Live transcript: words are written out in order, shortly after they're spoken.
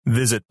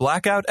Visit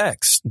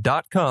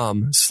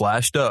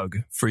blackoutx.com/Doug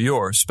for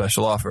your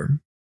special offer.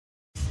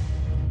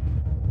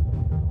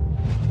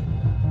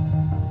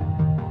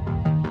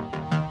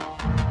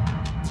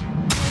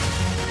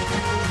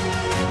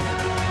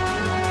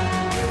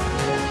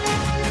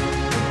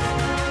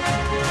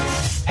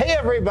 Hey,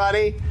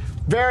 everybody.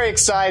 Very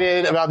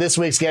excited about this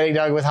week's Getting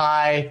Doug with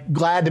High.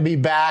 Glad to be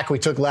back. We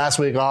took last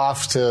week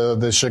off to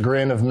the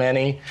chagrin of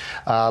many,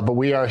 but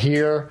we are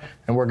here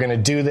and we're going to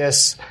do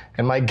this.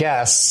 And my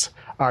guests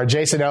are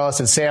Jason Ellis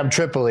and Sam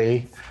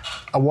Tripoli,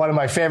 one of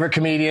my favorite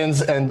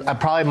comedians and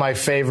probably my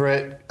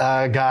favorite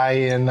guy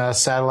in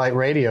satellite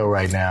radio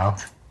right now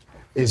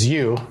is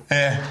you.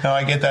 Yeah, no,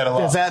 I get that a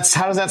lot.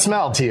 How does that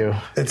smell to you?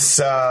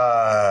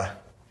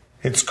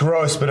 It's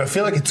gross, but I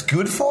feel like it's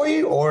good for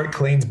you, or it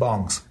cleans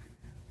bongs.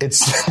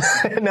 It's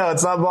no,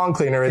 it's not bong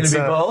cleaner. Can it be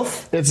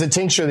both? It's a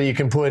tincture that you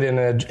can put in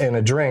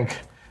a drink.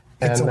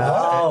 It's a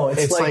what?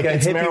 It's like a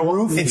hippie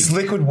roofie. It's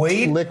liquid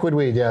weed? Liquid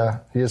weed, yeah.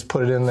 You just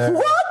put it in there.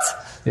 What?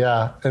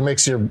 Yeah, it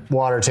makes your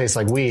water taste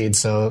like weed,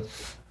 so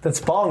That's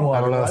bong water,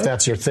 I don't know right? if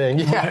that's your thing.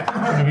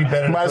 Yeah. It'd be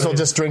better to Might as put well it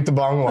just drink the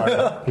bong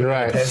water. You're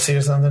right. Pepsi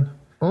or something?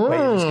 Wait,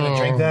 you're just going to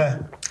drink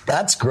that?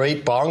 That's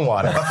great bong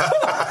water.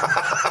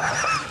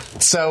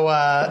 So,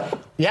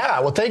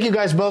 well, thank you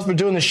guys both for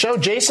doing the show.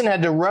 Jason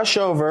had to rush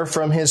over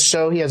from his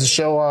show. He has a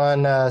show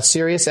on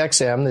Sirius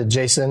XM, the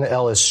Jason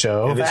Ellis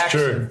Show. It is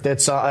true.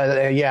 That's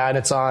and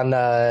it's on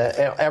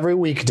every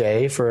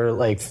weekday for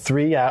like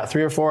 3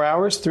 or 4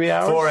 hours. 3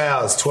 hours. 4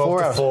 hours, 12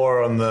 to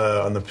 4 on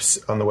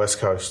the West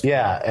Coast.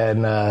 Yeah,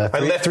 and I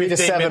left 3 to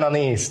 7 on the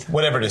East.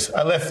 Whatever it is.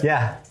 I left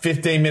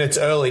 15 minutes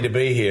early to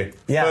be here.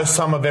 Yeah. First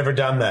time I've ever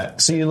done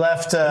that. So you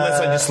left. Unless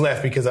I just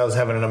left because I was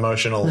having an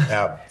emotional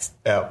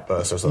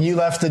outburst or something. You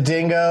left the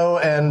Dingo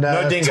and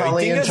No Dingo.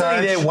 Tully in Dingo's charge.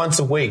 only there once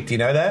a week. Do you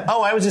know that?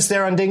 Oh, I was just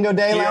there on Dingo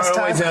Day last You're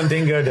time. always on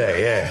Dingo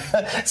Day,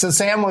 yeah. So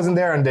Sam wasn't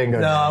there on Dingo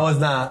Day. No, I was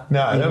not.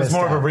 No, that was missed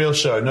more of a out. real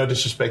show. No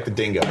disrespect to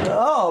Dingo.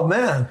 Oh,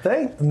 man.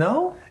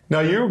 No? No,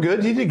 you were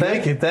good. You did good.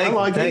 Thank you, thank I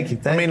like you, it. thank you,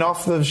 I mean,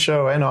 off the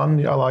show and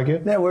on, I like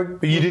it. Yeah,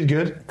 But you did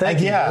good.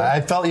 Thank you. I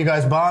felt you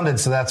guys bonded,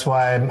 so that's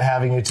why I'm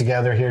having you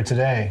together here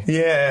today.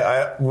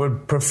 Yeah, I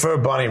would prefer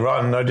Bonnie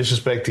Rotten. No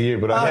disrespect to you,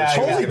 but I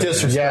totally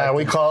disrespect. Yeah,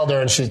 we called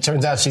her, and she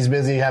turns out she's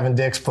busy having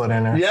dicks put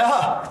in her.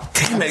 Yeah.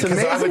 Damn it, It's 'cause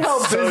I amazing would how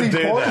so busy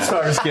do porn that.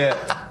 stars get.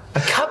 I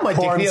cut my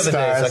dick Porn the other day,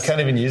 so I stars.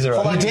 can't even use it right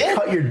Oh, you now. did?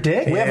 Cut your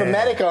dick? We have a Yeah.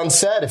 medic on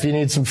set if you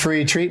need some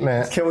free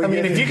treatment. Can we I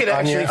mean, get if you could on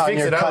actually your- on fix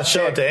your it, I cut would show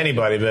dick. it to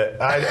anybody, but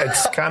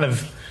it's kind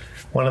of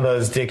one of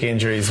those dick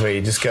injuries where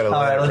you just got to All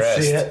let right, it let's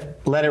rest. see it.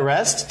 Let it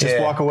rest? Just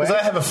walk away? Because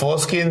I have a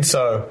foreskin,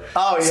 so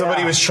Oh, yeah.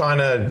 somebody was trying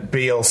to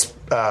be all,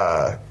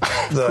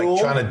 Cool.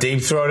 trying to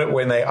deep throat it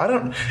when it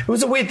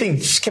was a weird thing.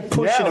 Just kept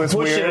pushing Yeah, it and was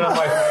pushing, weird. and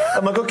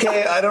I'm like,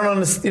 okay, I don't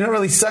understand. You're not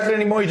really sucking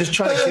anymore. You're just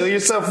trying to kill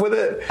yourself with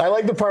it. I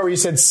like the part where you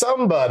said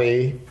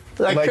somebody.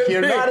 Like could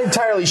you're be. not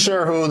entirely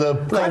sure who the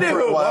I knew who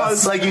culprit it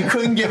was. Like you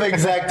couldn't give an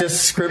exact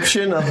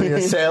description of the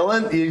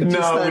assailant? You just No,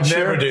 I not would sure?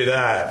 never do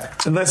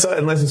that unless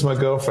it's my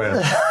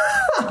girlfriend.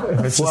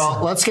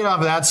 Well, let's get off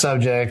of that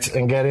subject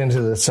and get into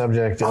the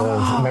subject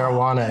of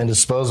marijuana and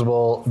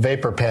disposable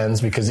vapor pens,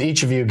 because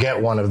each of you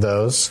get one of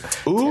those.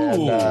 Ooh.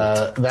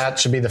 And that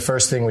should be the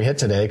first thing we hit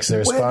today, because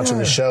they're sponsoring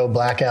the show,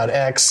 Blackout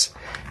X.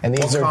 And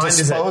these What are kind is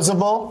it?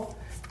 disposable.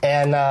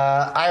 And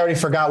I already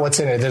forgot what's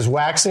in it. There's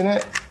wax in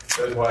it.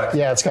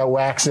 Yeah, it's got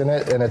wax in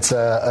it, and it's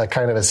a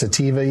kind of a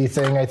sativa-y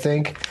thing, I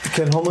think.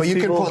 Can homeless But you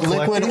can people put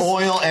collect liquid these?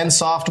 oil and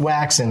soft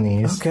wax in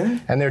these. Okay.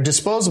 And they're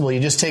disposable.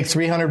 You just take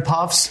 300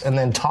 puffs and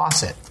then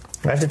toss it.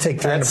 I have to take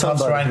 300 That's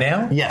puffs somebody. right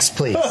now? Yes,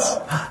 please.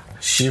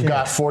 You've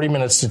got 40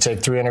 minutes to take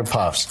 300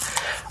 puffs.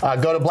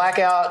 Go to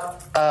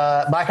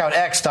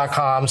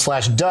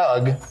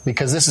blackoutx.com/Doug,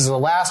 because this is the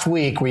last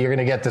week where you're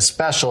going to get the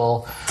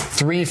special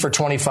 3 for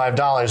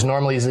 $25.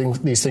 Normally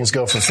these things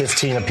go for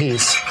 $15 a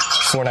piece.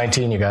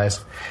 $4.19, you guys.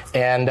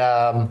 And is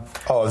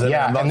it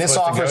not and this supposed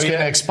to offer is go going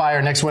to yet?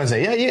 expire next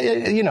Wednesday.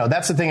 Yeah, you know,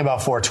 that's the thing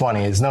about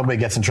 420 is nobody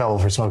gets in trouble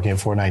for smoking at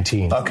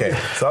 419. Okay,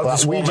 so I was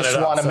just we warming just it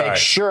up, want to make sorry.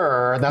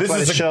 sure. That's This why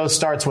is the a- show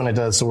starts when it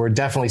does. So we're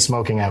definitely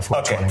smoking at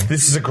 420. Okay,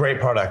 this is a great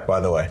product, by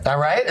the way. All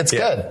right, it's Yeah.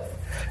 good.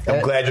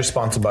 I'm glad you're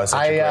sponsored by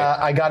such a great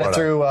I got it product.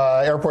 through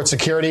airport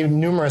security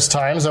numerous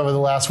times over the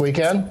last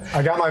weekend.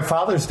 I got my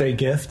Father's Day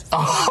gift.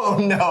 Oh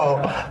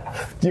no,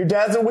 your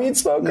dad's a weed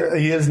smoker.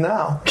 He is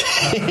now.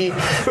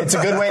 It's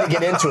a good way to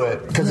get into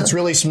it because it's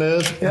really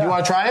smooth. Yeah. You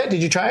want to try it?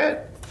 Did you try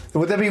it?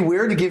 Would that be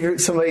weird to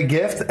give somebody a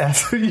gift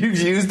after you've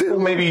used it? Well,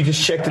 maybe you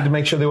just checked it to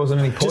make sure there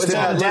wasn't any poison.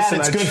 Dad, listen,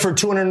 it's I- good for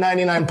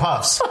 299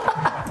 puffs.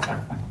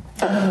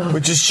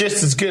 Which is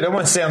just as good. It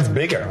almost sounds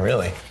bigger,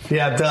 really.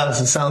 Yeah, it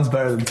does. It sounds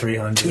better than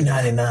 300.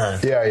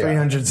 $2.99. Yeah.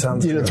 300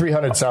 sounds You know, good.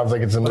 300 sounds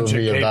like it's a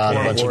movie of about a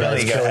gay bunch of porn.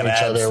 guys You gotta killing have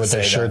each ads other to with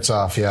their say shirts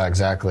off. Yeah,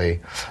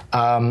 exactly.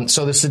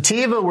 So the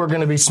sativa we're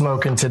going to be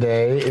smoking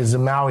today is the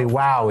Maui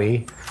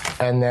Wowie,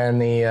 and then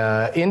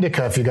the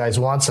indica if you guys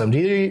want some.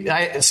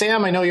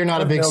 Sam, I know you're not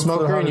a big no clue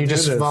smoker how and to you do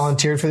just this.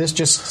 volunteered for this.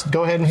 Just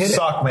go ahead and hit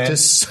Suck, it. man.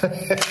 Just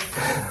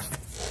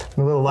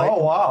A little light.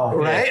 Oh, wow.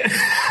 Right?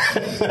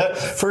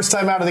 First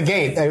time out of the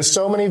gate. There's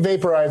so many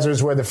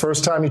vaporizers where the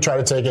first time you try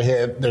to take a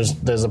hit,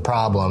 there's a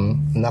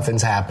problem.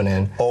 Nothing's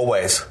happening.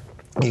 Always.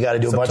 You got to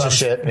do a bunch of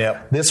shit.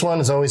 Yep. This one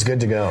is always good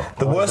to go.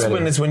 The worst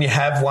one is when you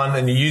have one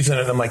and you're using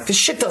it and I'm like, this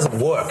shit doesn't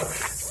work.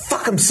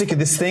 Fuck, I'm sick of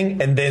this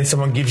thing. And then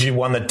someone gives you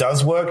one that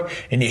does work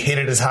and you hit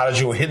it as hard as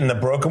you were hitting the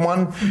broken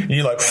one. And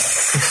you're like,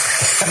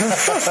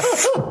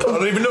 I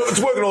don't even know if it's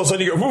working. All of a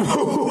sudden you go,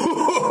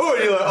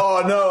 and you're like,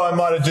 oh no, I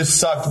might have just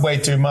sucked way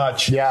too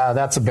much. Yeah,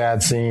 that's a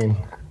bad scene.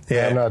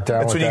 Yeah, I'm not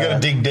down that's with when you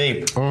got that. to dig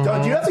deep. Do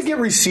you have to get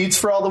receipts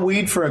for all the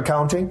weed for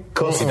accounting? Of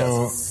course he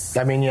does.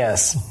 I mean,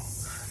 yes.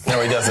 No,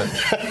 he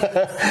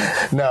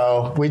doesn't.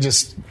 No, we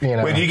just,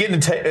 Wait, do you get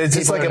into is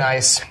this People like are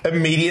nice.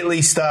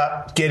 immediately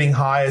start getting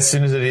high as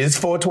soon as it is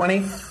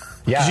 420?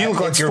 Yeah, you look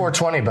like it's you're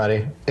 420,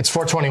 buddy. It's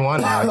 421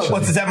 now, actually.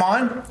 What's is that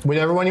mine?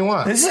 Whatever one you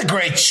want. This is a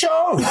great show.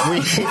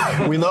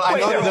 I Wait,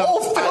 loaded they're them.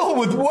 all filled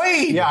with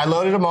weed. Yeah, I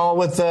loaded them all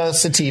with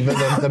sativa,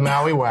 the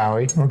Maui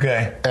Wowie.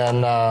 Okay.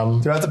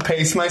 And Do I have to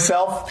pace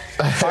myself?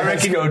 I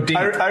reckon go deep.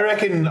 I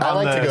reckon I on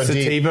like to the go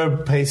deep. sativa,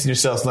 pacing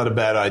yourself's not a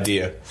bad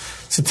idea.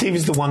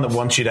 Sativa's the one that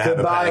wants you to have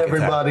Goodbye, a panic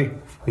everybody. attack.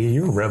 Yeah,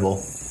 you're a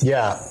rebel.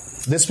 yeah,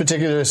 this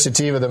particular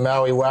sativa, the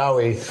Maui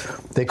Wowie,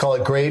 they call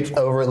it great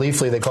over at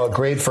Leafly. They call it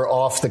great for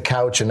off the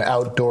couch and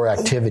outdoor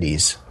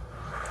activities.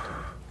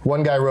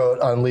 One guy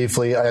wrote on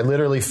Leafly, I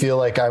literally feel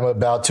like I'm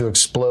about to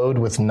explode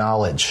with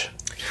knowledge.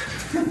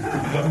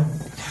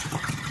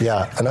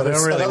 Yeah, another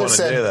don't really another wanna do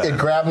said that. it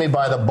grabbed me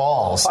by the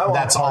balls. I won't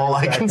That's call all you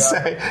I back can up.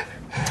 say.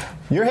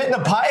 You're hitting the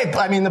pipe.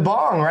 I mean, the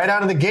bong right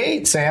out of the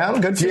gate, Sam.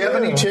 Good for Do you have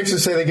any chicks that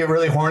say they get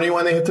really horny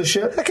when they hit the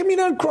shit? How come you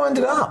don't grind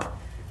it up?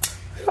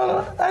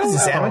 Is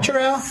this amateur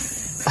hour?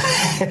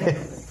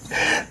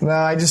 No,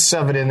 I just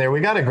shove it in there.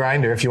 We got a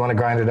grinder if you want to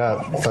grind it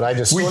up, but I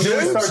just We do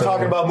start so-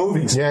 talking about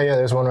movies. Yeah,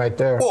 there's one right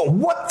there. Whoa,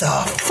 what the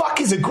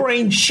fuck is a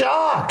green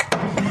shark?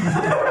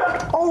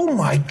 Oh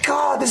my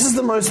god, this is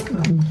the most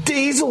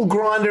diesel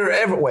grinder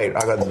ever. Wait, I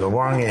got the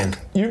wrong end.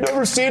 You've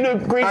never seen a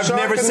green I've shark?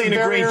 never in the seen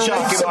a green barrier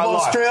shark reefs in my of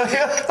life.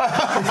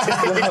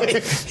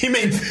 Australia? You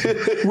mean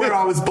where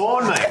I was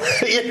born,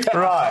 mate?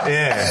 Right,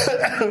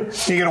 yeah.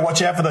 You gotta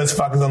watch out for those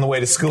fuckers on the way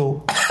to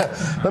school.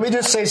 Let me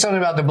just say something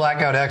about the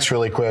Blackout X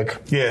really quick.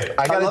 Yeah.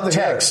 I got love a to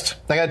hear text.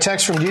 I got a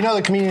text from, do you know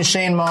the comedian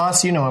Shane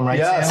Moss? You know him, right,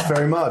 Yes, Sam?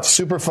 very much.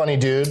 Super funny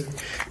dude.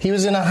 He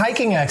was in a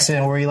hiking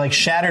accident where he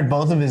shattered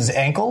both of his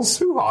ankles.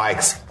 Who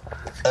hikes?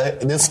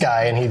 This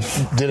guy, and he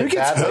did it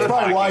badly. That's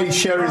probably why he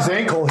shared his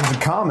ankle. He's a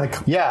comic.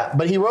 Yeah,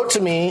 but he wrote to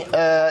me.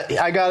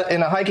 I got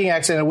in a hiking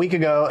accident a week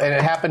ago, and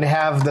it happened to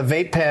have the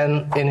vape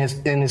pen in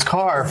his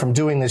car from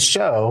doing this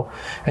show.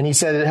 And he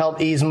said it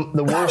helped ease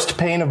the worst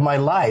pain of my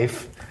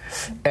life,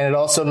 and it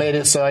also made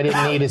it so I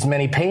didn't need as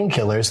many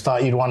painkillers.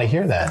 Thought you'd want to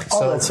hear that. Oh,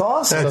 so, that's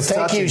awesome. So That's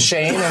thank touching. you,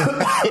 Shane.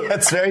 And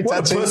that's very What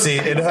a touching. pussy.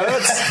 It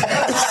hurts.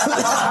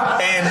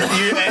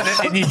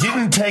 and you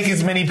didn't take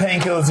as many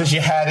painkillers as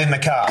you had in the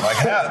car.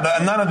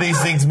 None of these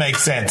things make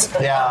sense.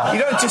 Yeah. You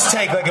don't just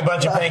take a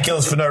bunch of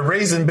painkillers for no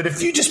reason, but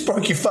if you just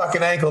broke your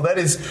fucking ankle,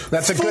 that's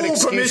a good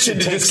excuse permission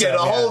to to take just get a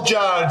some, yeah. whole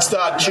jar and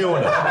start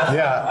chewing it.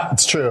 Yeah,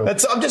 it's true.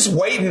 I'm just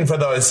waiting for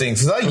those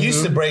things because I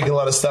used to break a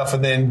lot of stuff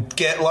and then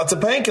get lots of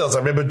painkillers. I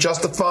remember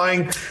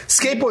justifying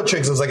skateboard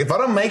tricks. I was like, if I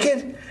don't make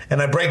it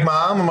and I break my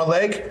arm or my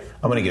leg,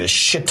 I'm going to get a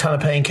shit ton of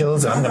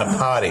painkillers and I'm going to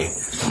party.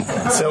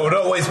 So it would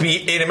always be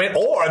intimate,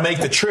 or I make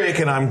the trick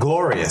and I'm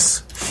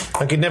glorious.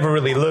 I could never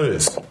really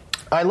lose.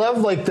 I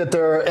love that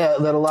there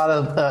that a lot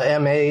of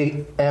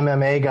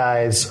MMA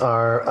guys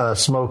are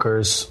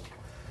smokers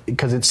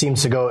because it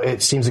seems to go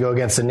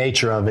against the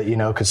nature of it,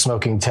 because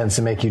smoking tends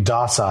to make you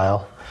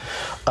docile.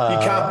 You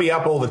can't be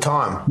up all the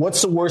time.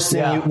 What's the worst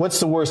thing? What's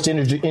the worst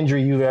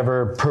injury you've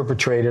ever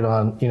perpetrated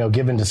on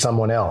given to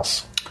someone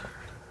else?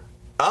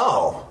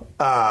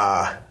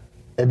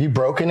 Have you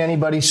broken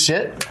anybody's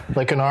shit,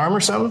 like an arm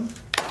or something?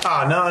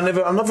 Oh, no,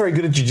 I'm not very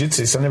good at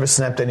jiu-jitsu, so I never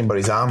snapped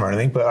anybody's arm or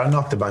anything, but I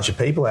knocked a bunch of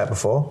people out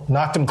before.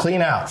 Knocked them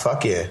clean out.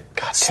 Fuck yeah.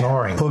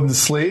 Snoring. Put him to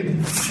sleep.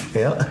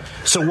 Yeah.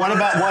 So what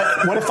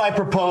about what if I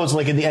propose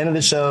at the end of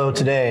the show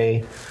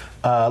today,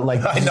 I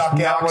knock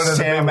out one of the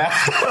Sam people.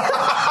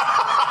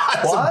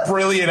 That's a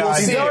brilliant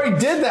idea. He already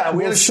did that.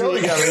 We had a show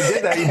see. together. He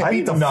did that. He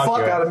beat the knock fuck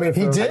you out of me.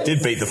 He did? I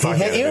did beat the fuck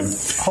He out hit you? of him.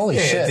 Holy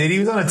Yeah, shit. dude, he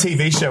was on a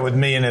TV show with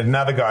me and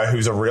another guy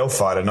who's a real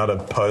fighter, not a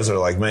poser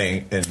like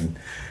me. And,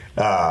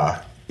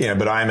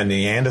 but I'm a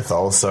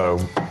Neanderthal, so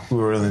we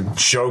were in the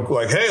show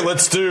like, hey,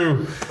 let's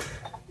do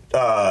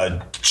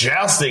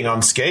jousting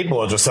on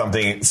skateboards or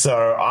something.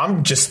 So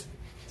I'm just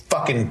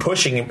fucking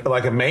pushing him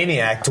like a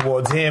maniac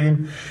towards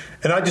him.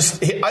 And I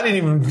didn't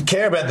even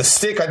care about the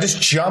stick. I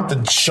just jumped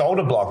and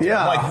shoulder blocked him.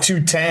 Yeah. Like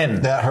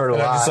 210. That hurt a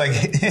and lot. I'm just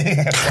like,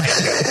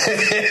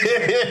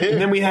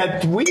 and then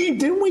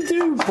didn't we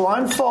do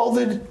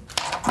blindfolded?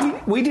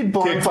 We did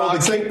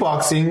blindfolded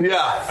kickboxing.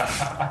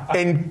 Yeah.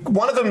 And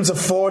one of them's a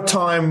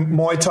 4-time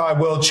Muay Thai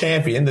world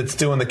champion that's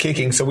doing the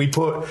kicking. So we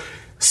put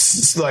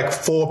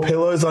 4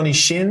 pillows on his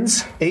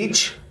shins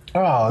each.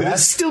 Oh, But it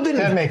still didn't.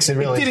 That makes it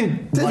really. It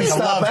didn't like a stop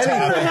love anything.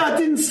 tap. Yeah, it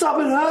didn't stop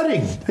it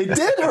hurting. It did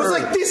It was hurt.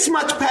 like this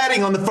much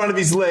padding on the front of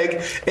his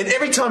leg, and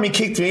every time he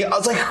kicked me, I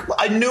was like,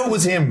 I knew it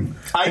was him.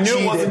 I knew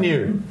it wasn't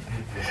you.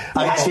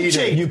 I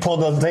cheated. You pulled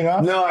the thing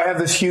off? No, I have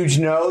this huge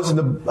nose, and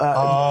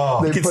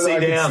you could see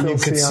down. You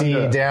could see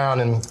under. down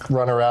and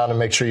run around and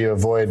make sure you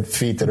avoid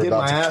feet that are Get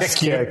about my to ass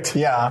kick kicked.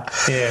 you. Yeah.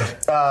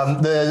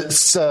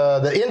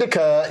 The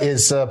indica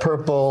is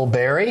purple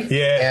berry.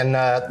 Yeah. And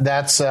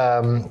that's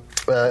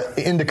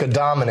indica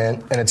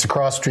dominant, and it's a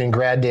cross between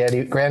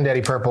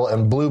granddaddy purple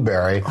and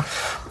blueberry.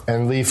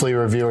 And Leafly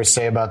reviewers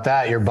say about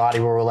that, your body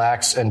will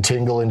relax and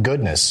tingle in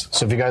goodness.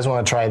 So if you guys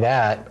want to try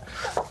that,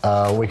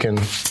 we can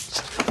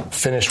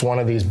finish one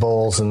of these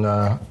bowls and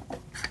then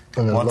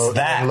What's load,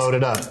 that? and load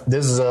it up.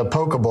 This is a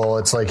Pokeball.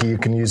 It's like you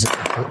can use it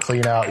to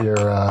clean out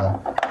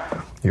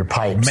your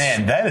pipes.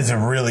 Man, that is a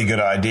really good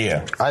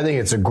idea. I think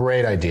it's a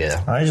great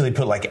idea. I usually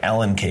put like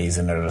Allen keys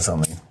in it or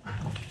something.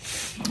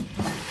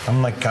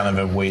 I'm like kind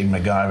of a weed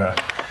MacGyver.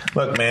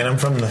 Look, man, I'm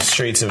from the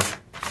streets of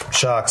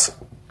Sharks.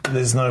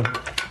 There's no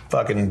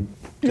fucking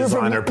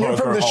designer you're poker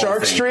from the hall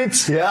Shark thing.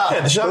 Streets?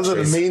 Yeah, the Shark those are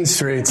the Streets. mean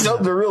streets. No,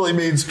 they're really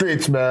mean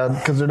streets, man,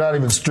 because they're not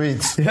even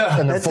streets. Yeah,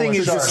 and they're that full thing of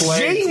is just sharks.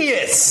 lame.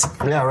 Genius!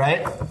 Yeah,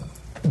 right?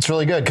 It's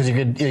really good because you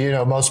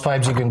could, most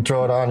pipes you can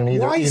throw it on in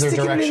either Why are you either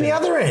sticking it in direction. the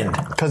other end?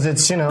 Because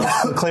it's,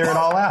 clear it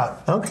all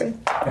out. Okay.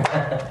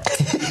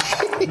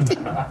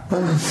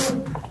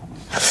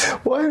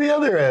 Why the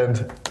other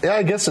end? Yeah,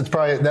 I guess it's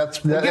probably that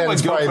get my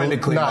end's girlfriend probably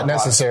to clean not my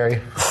pipes. necessary.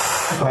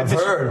 I've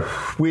heard.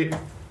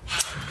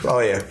 Oh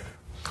yeah,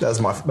 that's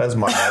my bad.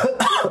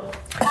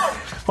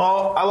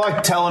 Well, I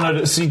like telling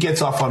her. She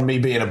gets off on me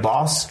being a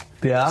boss.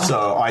 Yeah.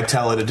 So I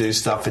tell her to do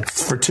stuff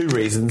for two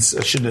reasons.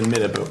 I shouldn't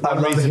admit it, but I'd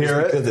one love to reason hear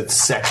is it. because it's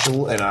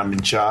sexual and I'm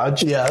in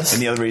charge. Yes.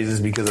 And the other reason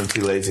is because I'm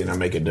too lazy and I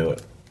make her do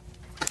it.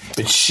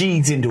 But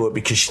she's into it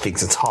because she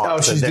thinks it's hot.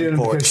 Oh, so she's doing it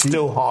therefore because it's she-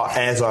 still hot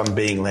as I'm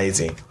being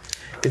lazy.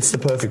 It's the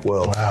perfect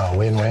world. Wow,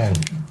 win-win.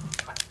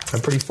 I'm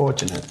pretty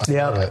fortunate.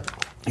 Yeah.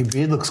 Your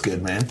beard looks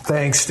good, man.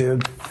 Thanks,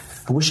 dude.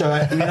 I wish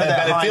I. You know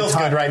that It high feels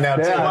and tight- good right now,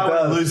 too. Yeah. I it might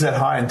does. lose that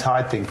high and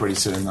tight thing pretty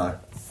soon, though.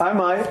 I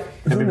might.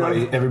 Who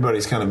knows?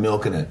 Everybody's kind of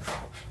milking it.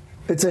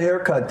 It's a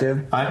haircut,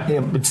 dude.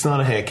 It's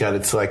not a haircut.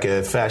 It's like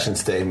a fashion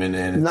statement,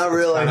 and it's Not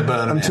really. kind of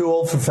burning I'm it. too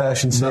old for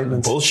fashion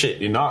statements. Bullshit.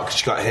 You're not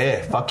because you got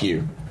hair. Fuck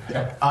you.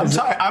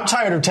 I'm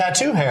tired of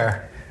tattoo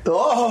hair.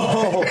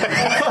 Oh,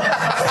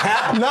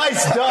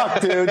 nice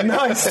duck, dude.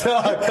 Nice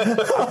duck. I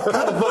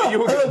thought you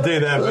were going to do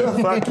that,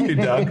 but fuck you,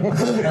 Doug.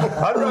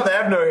 I'd rather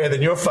have no hair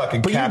than your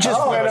fucking But you cap. just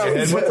on went your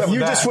head. What's up with you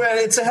that? just went.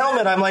 It's a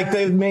helmet. I'm like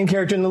the main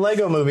character in the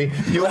Lego movie.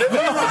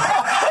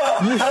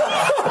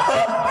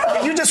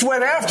 You just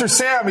went after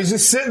Sam. He's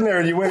just sitting there,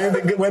 and you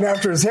went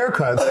after his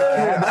haircut. So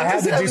I had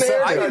to do I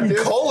something.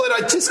 didn't call it.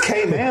 I just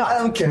came out. I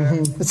don't care.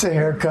 It's a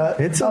haircut.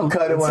 I'll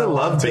cut it It's when a I want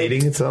love to.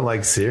 beating. It's not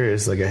like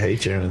serious, like I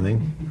hate you or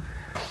anything.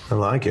 I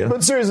like it.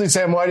 But seriously,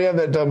 Sam, why do you have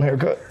that dumb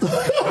haircut?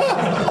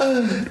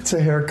 It's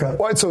a haircut.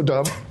 Why it's so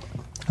dumb?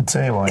 I'll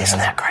tell you why. Isn't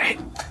that great?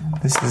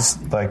 This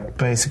is like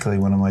basically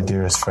one of my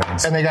dearest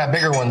friends. And they got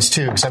bigger ones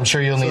too, because I'm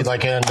sure you'll need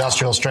like an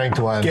industrial strength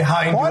one.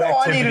 Why do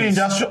I need an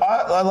industrial?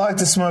 I like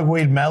to smoke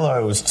weed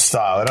mellow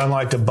style. I don't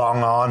like to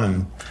bung on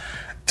and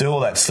do all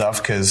that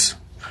stuff because,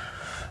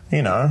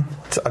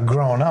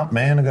 growing up,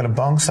 man, I got a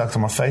bong stuck to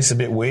my face, a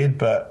bit weird,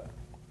 but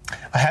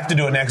I have to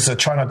do it now because I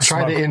try not to Try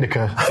smoke. the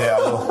indica. Yeah, I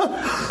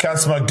will. Can't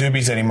smoke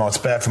doobies anymore. It's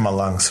bad for my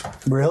lungs.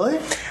 Really?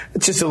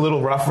 It's just a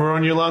little rougher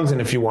on your lungs, and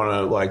if you want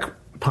to like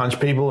punch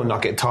people and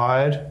not get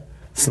tired,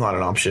 it's not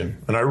an option.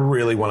 And I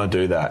really want to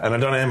do that. And I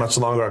don't know how much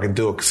longer I can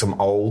do it because I'm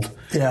old.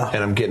 Yeah.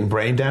 And I'm getting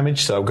brain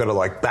damage, so I've got to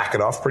like back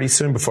it off pretty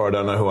soon before I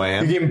don't know who I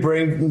am. You're getting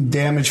brain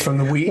damage from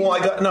the weed? Well, I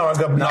got knocked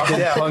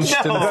out. Punched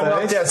in the I got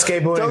knocked face? out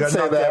skateboarding, Don't I got say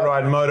knocked that. out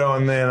riding moto,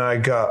 and then I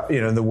got,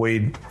 the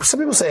weed. Some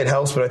people say it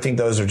helps, but I think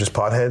those are just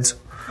potheads.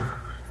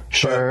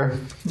 Sure.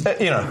 I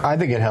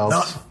think it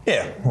helps.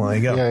 Yeah, well, there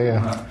you go.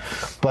 Yeah.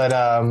 But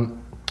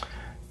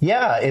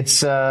it's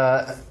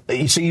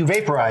so you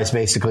vaporize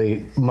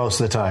basically most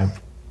of the time.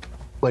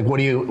 Like, what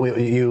do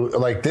you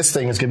like? This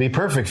thing is going to be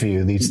perfect for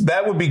you.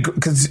 That would be good,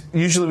 because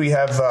usually we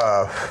have,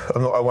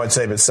 I won't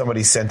say, but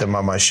somebody sent them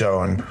on my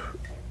show, and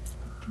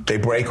they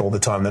break all the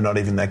time. They're not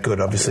even that good,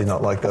 obviously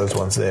not like those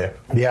ones there.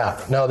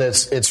 Yeah, no,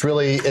 it's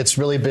really been it's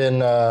really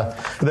been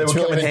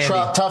handy.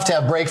 tough to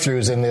have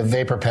breakthroughs in the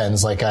vapor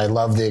pens. Like, I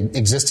love the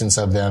existence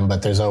of them,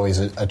 but there's always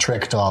a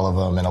trick to all of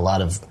them, and a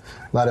lot of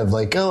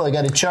like, oh, I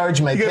got to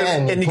charge my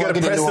pen, And you got plug to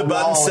it press into the a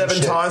button wall and 7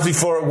 shit. times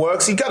before it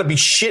works. You got to be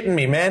shitting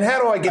me, man.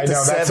 How do I get I to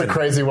know 7? that's a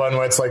crazy one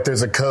where it's like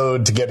there's a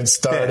code to get it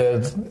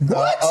started.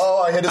 What?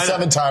 I hit it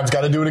 7 times.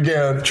 Got to do it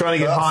again. Trying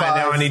to get high 5.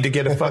 now. I need to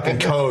get a fucking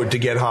code to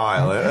get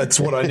high. That's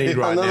what I need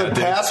right Another now,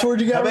 dude. password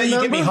you How gotta about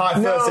you get me remember?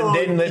 high first and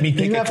then let me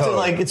pick you a have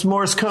code? to it's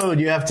Morse code.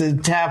 You have to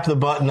tap the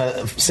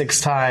button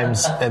 6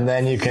 times and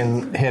then you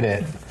can hit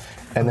it,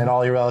 and then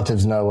all your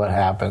relatives know what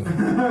happened.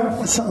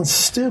 That sounds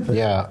stupid.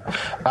 Yeah.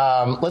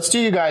 Let's do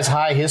you guys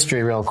high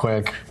history real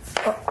quick.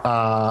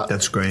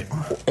 That's great.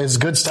 is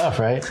good stuff,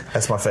 right?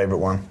 That's my favorite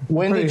one.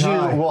 When did you?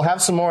 high. We'll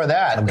have some more of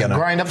that. I'm gonna.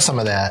 Grind up some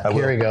of that. will.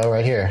 Here we go,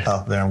 right here.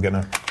 Oh, there I'm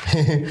gonna.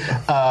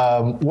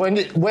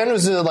 When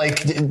was it like?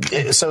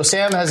 So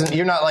Sam hasn't.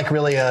 You're not like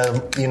really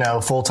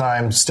a full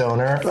time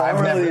stoner.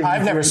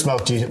 I've never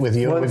smoked with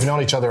you. We've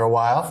known each other a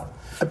while.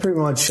 I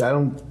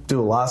don't do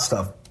a lot of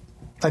stuff.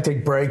 I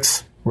take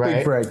breaks. Right.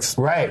 Big breaks.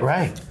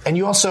 Right. And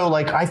you also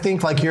I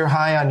think you're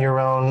high on your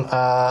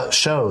own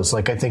shows.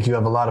 I think you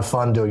have a lot of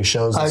fun doing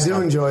shows. And I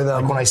do enjoy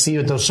them. When I see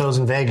you at those shows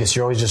in Vegas,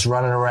 you're always just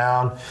running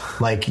around.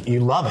 You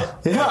love it.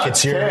 Yeah,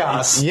 it's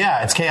chaos.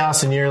 Yeah, it's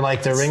chaos, and you're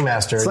the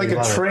ringmaster. It's like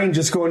a train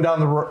just going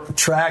down the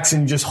tracks,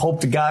 and you just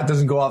hope to God it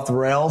doesn't go off the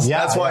rails. Yeah,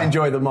 that's what I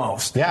enjoy the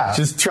most. Yeah.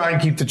 Just try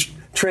and keep the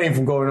train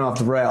from going off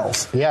the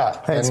rails. Yeah.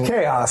 And it's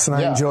chaos, and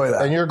I enjoy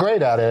that. And you're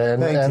great at it,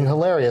 and Thank you.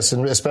 hilarious,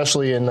 and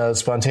especially in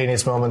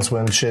spontaneous moments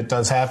when shit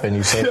does happen.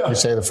 You say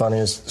the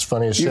funniest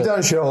shit. You've done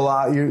a show a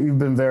lot. You've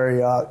been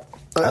very.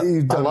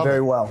 You've done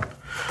very well.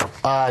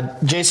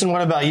 Jason,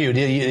 what about you?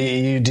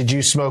 Did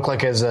you smoke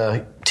as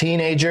a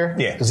teenager?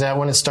 Yeah. Is that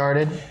when it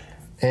started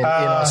in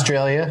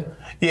Australia?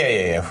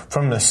 Yeah.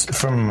 From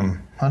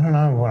I don't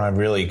know when I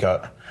really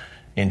got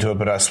into it,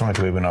 but I smoked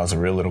weed when I was a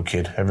real little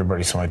kid.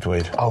 Everybody smoked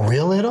weed. Oh,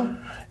 real little?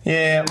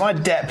 Yeah, my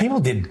dad. People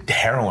did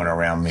heroin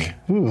around me.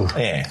 Ooh.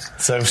 Yeah,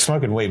 so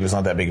smoking weed was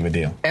not that big of a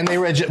deal. And a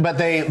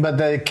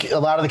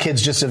lot of the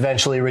kids just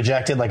eventually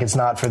rejected. It's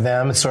not for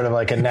them. It's sort of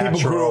like a natural.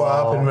 People grew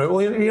up and moved.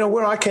 Well,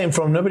 where I came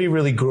from, nobody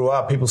really grew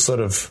up. People sort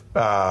of.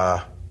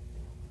 I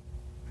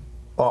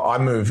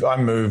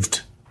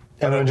moved.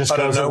 Everyone just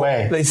goes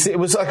away. It was it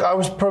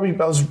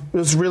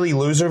was really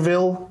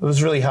loserville. It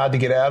was really hard to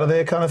get out of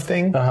there, kind of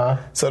thing.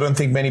 So I don't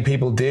think many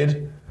people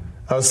did.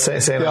 I was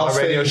saying on my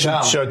radio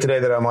show today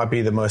that I might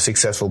be the most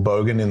successful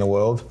bogan in the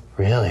world.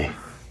 Really?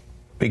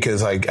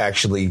 Because I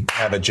actually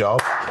have a job.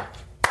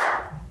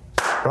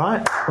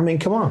 Right? I mean,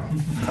 come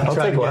on. I'll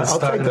take one. I'll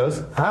take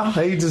those. How?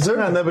 You deserve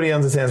it. Nobody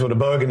understands what a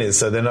bogan is,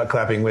 so they're not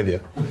clapping with you.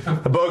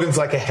 A bogan's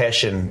like a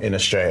Hessian in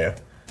Australia.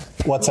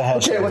 What's a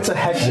Hessian? Okay, what's a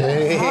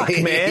Hessian? Fuck,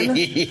 man.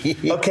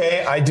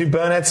 Okay, I do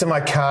burnouts in my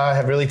car. I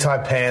have really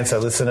tight pants. I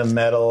listen to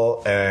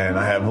metal, and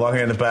I have long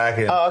hair in the back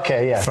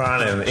and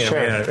front,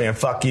 and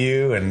fuck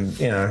you, and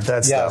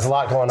that stuff. Yeah, there's a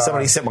lot going on.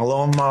 Somebody set my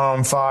lawnmower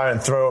on fire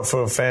and throw it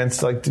for a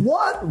fence.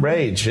 What?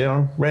 Rage,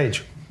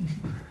 rage.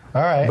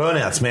 All right.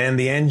 Burnouts, man.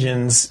 The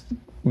engines.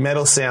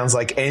 Metal sounds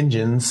like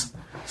engines,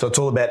 so it's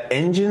all about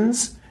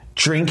engines,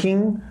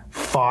 drinking,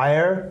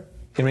 fire.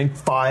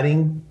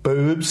 Fighting,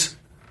 boobs.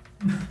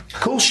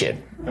 Cool shit.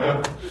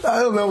 I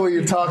don't know what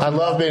you're talking about. I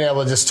love being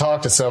able to just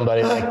talk to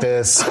somebody like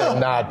this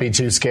and not be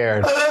too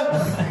scared.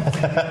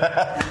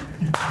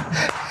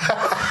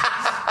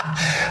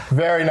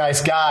 Very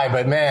nice guy,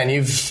 but man,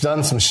 you've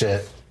done some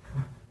shit.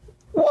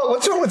 What?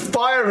 What's wrong with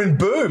fire and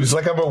boobs?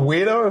 I'm a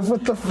weirdo?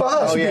 What the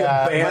fuck? Oh,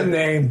 yeah. Band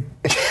name.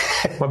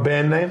 My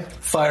band name?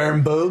 Fire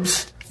and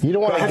Boobs. You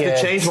don't want I have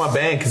to change my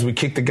band because we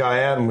kicked the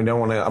guy out and we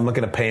don't want to. I'm not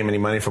going to pay him any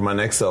money for my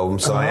next album,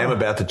 so I am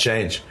about to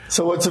change.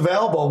 So what's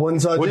available?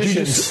 When's auditions? Would you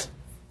just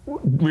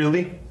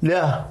really?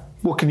 Yeah.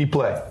 What can you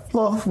play?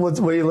 Well, what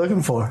are you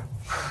looking for?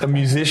 A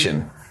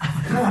musician.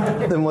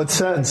 In what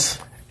sense?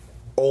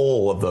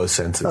 All of those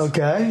senses.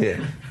 Okay.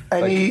 Yeah.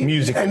 Any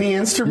music? Any You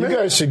instrument?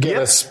 guys should get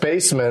a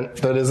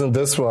spacement that isn't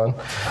this one.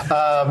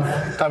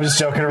 I'm just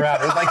joking around.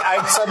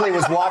 I suddenly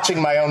was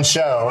watching my own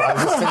show. I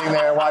was just sitting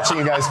there watching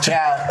you guys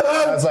chat.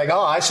 I was like,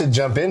 oh, I should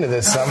jump into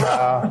this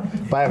somehow.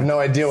 But I have no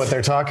idea what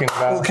they're talking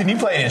about. Well, can you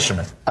play an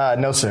instrument?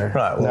 No, sir.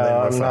 Right.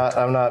 Well,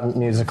 no, I'm not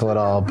musical at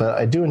all. But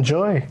I do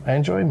enjoy. I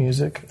enjoy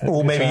music.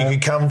 Well, maybe you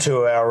could come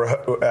to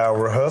our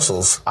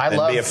rehearsals. I and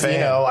love, be a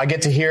fan. I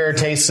get to hear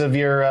tastes of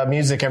your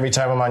music every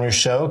time I'm on your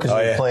show because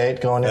you play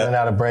it going in and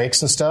out of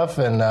breaks and stuff,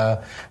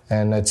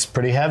 and it's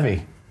pretty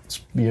heavy.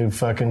 You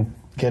fucking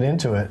get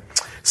into it.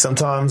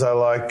 Sometimes I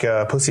like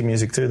pussy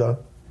music too, though.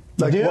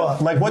 Like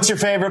what? What's your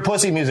favorite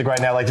pussy music right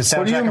now? Like the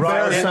soundtrack?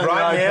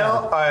 Right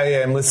now, I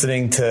am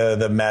listening to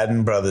the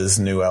Madden Brothers'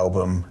 new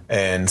album,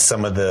 and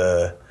some of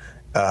the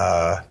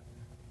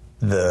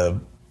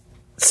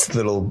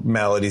little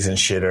melodies and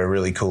shit are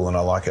really cool, and I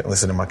like it.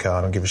 Listen in my car,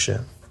 I don't give a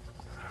shit.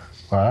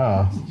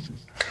 Wow.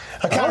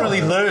 I can't really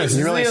lose.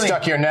 You really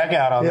stuck your neck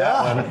out on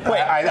that one.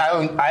 Wait,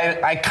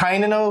 I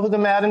kind of know who the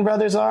Madden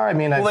brothers are. I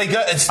mean, it's like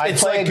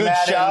Good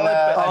Madden,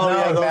 Charlotte.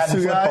 Madden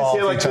two guys? football.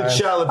 Yeah, like Good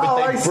Charlotte, but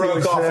I they see broke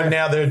what off, you're and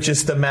now they're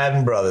just the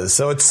Madden Brothers.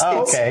 So it's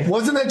okay.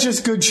 Wasn't that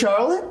just Good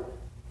Charlotte?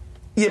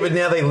 Yeah, but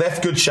now they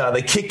left Good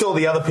Charlotte. They kicked all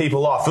the other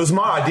people off. It was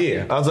my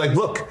idea. I was like,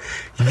 look,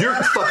 you're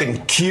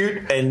fucking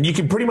cute, and you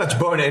can pretty much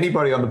bone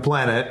anybody on the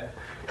planet.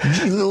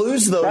 You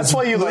lose those. That's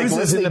why you like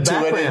listening in the to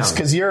it, background.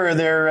 because you're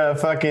their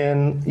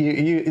fucking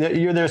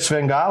you're their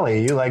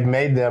Svengali. You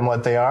made them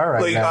what they are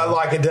right now. I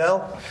like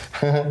Adele.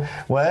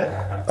 What?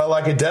 I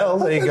like Adele.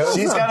 There you go.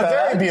 She's got a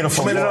very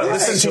beautiful I mean, I don't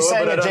voice. listen She to her,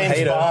 sang but I a don't James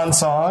hate her. Bond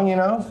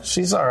song.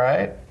 She's all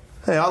right.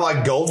 Hey, I like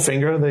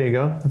Goldfinger. There you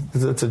go.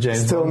 That's a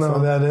James Still Bond know song.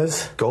 who that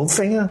is.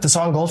 Goldfinger? The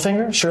song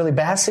Goldfinger, Shirley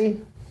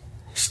Bassey.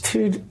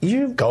 Dude,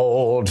 you...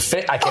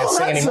 Goldfinger. I can't sing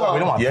that anymore. song. We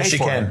don't want to Yes, pay you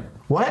for can. it.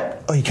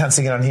 What? Oh, you can't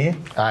sing it on here?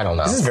 I don't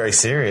know. This is very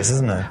serious,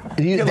 isn't it?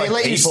 They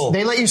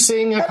let you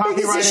sing a How big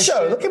is copyrighted this show?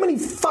 shit? Look how many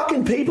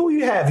fucking people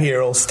you have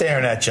here all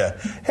staring at you.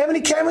 How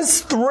many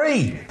cameras?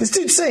 3. This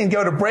dude's saying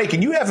go to break,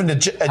 and you having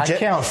to... I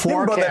count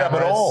 4 brought cameras. that up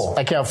at all.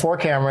 I count 4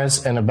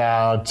 cameras and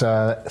about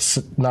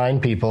 9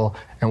 people,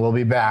 and we'll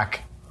be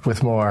back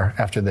with more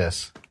after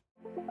this.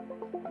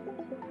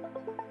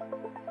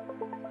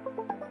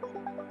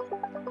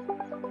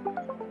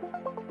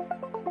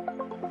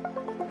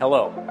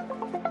 Hello.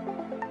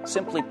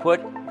 Simply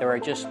put, there are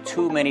just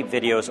too many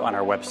videos on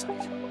our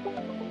website.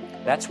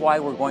 That's why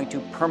we're going to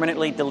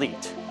permanently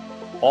delete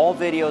all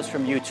videos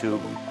from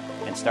YouTube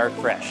and start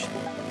fresh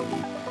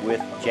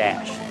with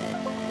Jash.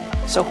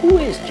 So who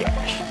is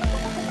Jash?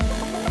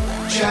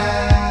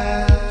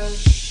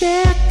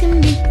 There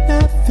can be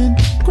nothing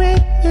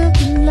greater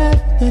than love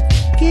that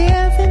you're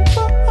giving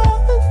for all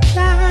the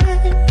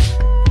time.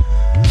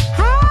 I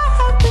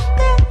have been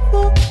there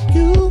for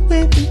you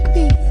when you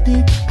need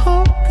it.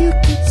 Hope you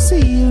can see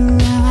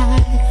it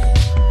right.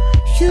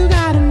 You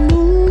gotta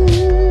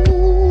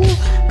move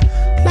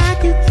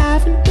like you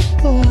haven't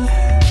before.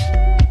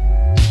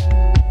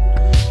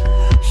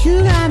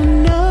 You gotta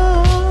know.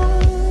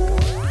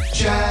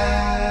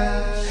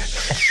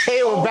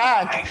 Hey, we're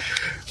back.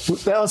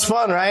 That was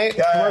fun, right?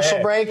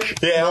 Commercial break.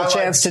 Yeah, a little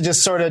chance to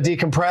just sort of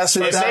decompress.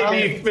 It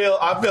made me feel...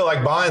 I feel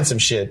like buying some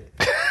shit.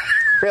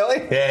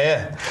 Really?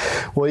 Yeah.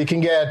 Well, you can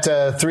get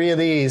 3 of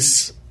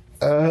these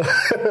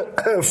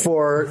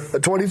for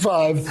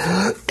 $25.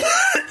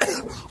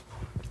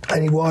 I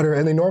need water,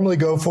 and they normally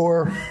go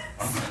for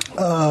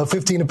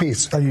 $15 a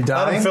piece. Are you I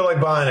dying? don't feel like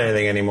buying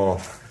anything anymore.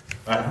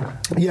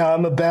 Yeah,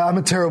 I'm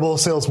a terrible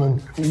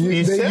salesman.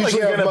 You sound like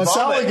you're going to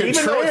buy it,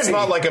 even though it's tranny.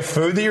 not like a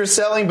food that you're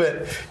selling,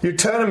 but you're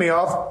turning me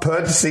off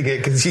purchasing it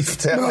because you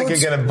sound like you're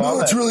going to buy it.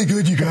 No, it's really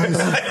good, you guys.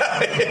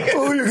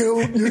 Oh, you're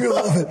gonna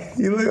love it.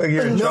 You look like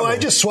you're in No, trouble. I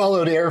just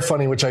swallowed air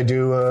funny, which I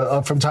do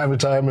from time to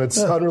time, and it's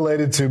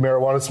unrelated to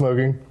marijuana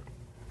smoking.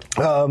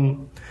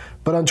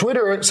 But on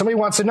Twitter, somebody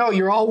wants to know,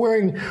 you're all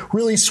wearing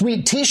really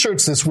sweet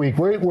T-shirts this week.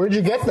 Where'd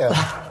you get them?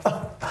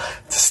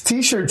 This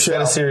T-shirt Is that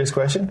show. a serious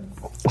question?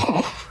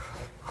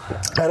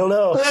 I don't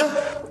know.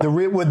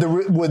 Would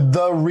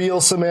the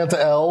real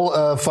Samantha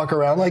L fuck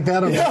around like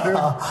that on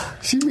Twitter?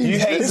 She means You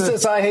hate This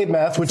says I hate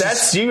math, which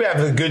That's you have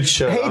a good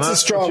shirt. hate's on a it.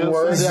 strong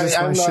word.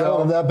 I'm not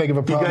having that big of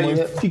a problem with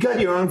it. You got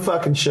your own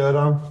fucking shirt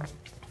on.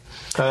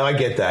 I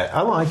get that.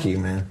 I like you,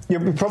 man.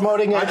 You're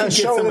promoting I could a get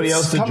show somebody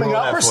that's else to coming draw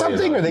up that or for you,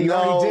 something, though. or that you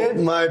already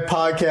did? my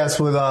podcast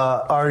with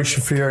Ari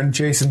Shafir and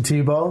Jason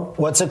Tebow,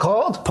 What's it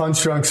called?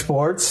 Punch Drunk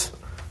Sports.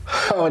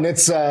 Oh, and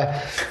it's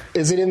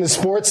is it in the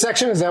sports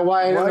section? Is that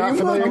why I'm Why are not you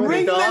familiar fucking with it?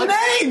 reading the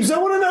names? I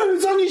want to know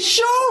who's on your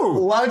show.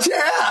 Why don't you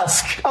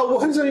ask? Oh,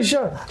 who's on your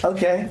show?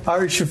 Okay,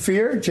 Ari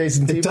Shafir,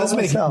 Jason Tebow. It does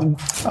make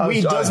myself.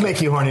 weed does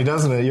make you horny,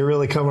 doesn't it? You're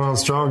really coming on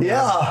strong.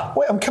 Yeah.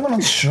 Wait, I'm coming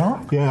on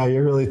strong. Yeah,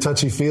 you're really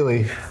touchy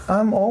feely.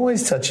 I'm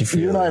always touchy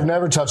feely. You and I have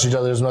never touched each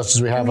other as much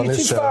as we have on You're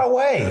this too show. far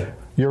away.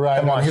 You're right.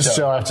 Come On on, his show.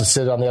 show, I have to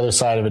sit on the other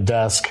side of a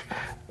desk,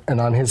 and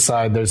on his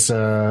side, there's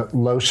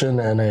lotion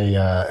and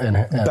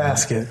a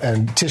Basket.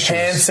 and tissues,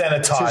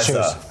 Hand sanitizer.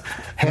 tissues.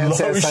 Hand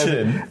Lotion.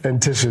 sanitizer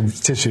and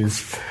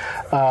tissues.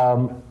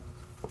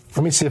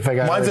 Let me see if I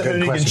got Mine's a a good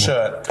hooligan question.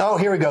 shirt. Oh,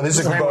 here we go. This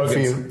is a great one for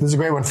you. This is a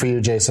great one for you,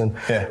 Jason.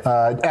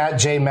 Yeah. At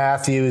J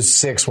Matthews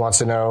 6 wants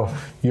to know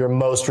your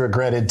most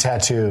regretted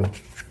tattoo.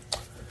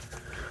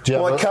 Do you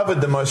Well, I have a-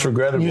 covered the most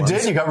regretted you ones.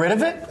 did? You got rid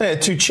of it? Yeah,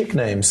 2 chick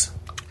names.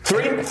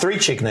 Three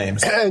chick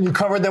names. And you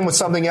covered them with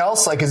something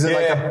else? Like, is it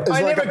like Yeah. a, is it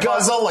I like a never got-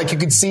 puzzle? Like you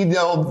could see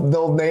the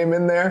old name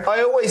in there?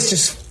 I always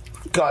just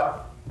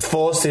got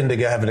forced into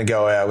having to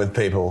go out with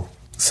people.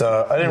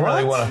 So I didn't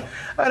really want to.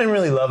 I didn't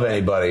really love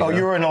anybody. Oh,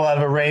 you were in a lot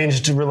of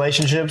arranged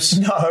relationships?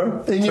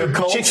 No. In your But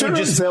culture? chicks would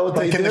just, Is that what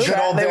they like in the do?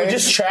 trap- All They would day?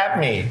 just trap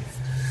me.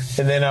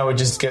 And then I would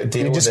just deal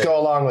You with just it. go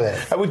along with it.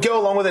 I would go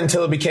along with it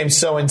until it became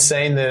so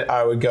insane that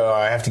I would go,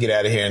 I have to get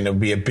out of here, and there would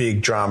be a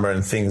big drama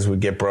and things would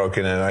get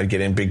broken and I'd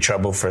get in big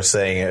trouble for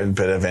saying it,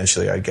 but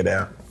eventually I'd get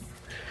out.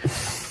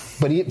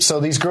 But so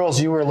these girls,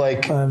 you were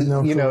like, I have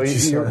no you know, clue what you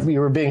said. you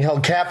were being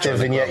held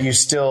captive, and yet you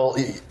still,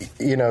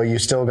 you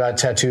still got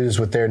tattoos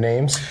with their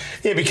names.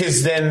 Yeah,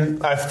 because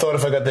then I thought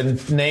if I got the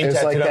name It's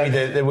tattooed like on me,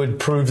 that- that it would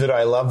prove that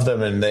I loved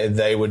them, and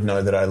they would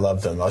know that I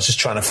loved them. I was just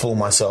trying to fool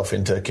myself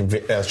into.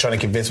 I was trying to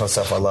convince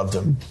myself I loved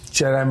them.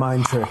 Jedi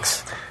mind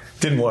tricks.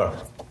 Didn't work.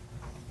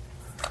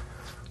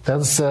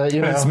 That's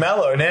It's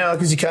mellow now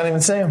because you can't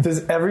even see them.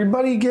 Does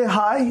everybody get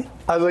high?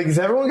 Has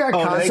everyone got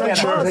contact?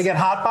 do they get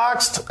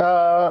hotboxed?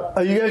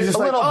 Are you guys just A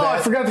like, little I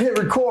bit. forgot to hit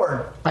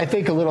record? I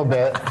think a little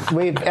bit.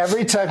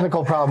 Every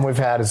technical problem we've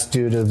had is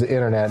due to the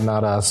internet,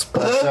 not us.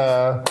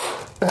 But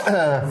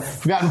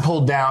we've gotten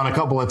pulled down a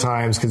couple of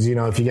times because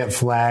if you get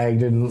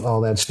flagged and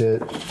all that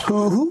shit.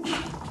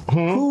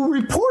 Who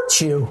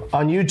reports you?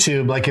 On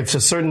YouTube, like if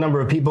a certain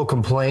number of people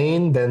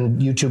complain,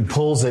 then YouTube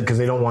pulls it because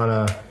they don't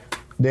want to,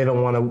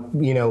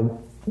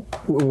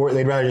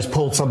 they'd rather just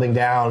pull something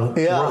down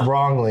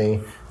wrongly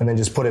and then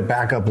just put it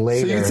back up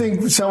later. So you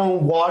think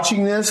someone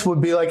watching this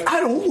would be like, I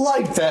don't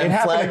like that. It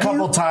happened a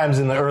couple times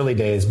in the early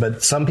days,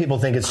 but some people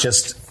think it's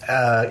just,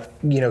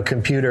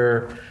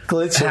 computer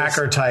glitches,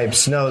 hacker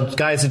types. No,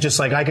 guys, it's just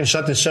like, I can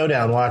shut this show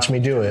down, watch me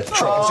do it. It's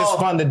just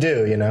fun to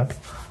do,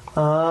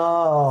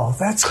 Oh,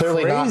 that's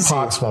clearly crazy. not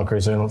pot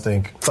smokers, I don't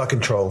think. Fucking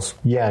trolls.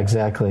 Yeah,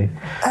 exactly.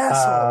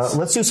 Assholes.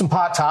 Let's do some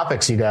pot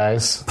topics, you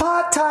guys.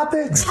 Pot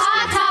topics.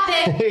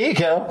 Here you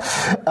go.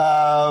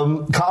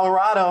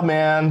 Colorado,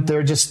 man,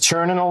 they're just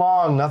churning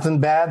along. Nothing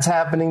bad's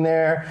happening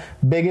there.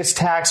 Biggest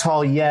tax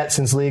haul yet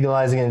since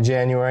legalizing in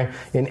January.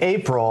 In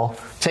April,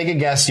 take a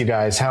guess, you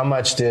guys. How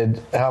much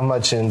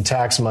in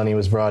tax money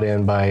was brought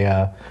in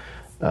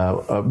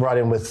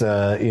with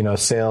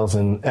sales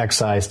and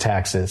excise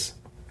taxes?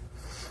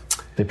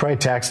 They probably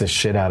tax the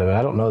shit out of it.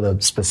 I don't know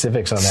the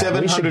specifics on that.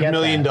 $700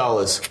 million.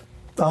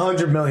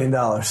 $100 million.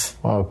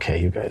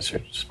 Okay, you guys are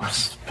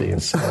just being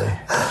silly.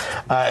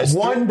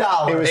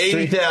 $1.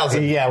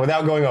 80,000. Yeah,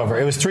 without going over,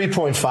 it was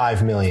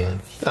 3.5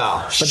 million.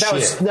 Oh, but that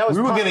was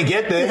we were going to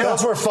get there.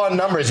 Those were fun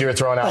numbers you were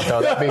throwing out,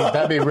 though.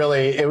 That'd be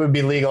really. It would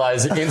be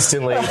legalized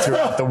instantly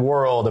throughout the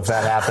world if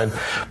that happened.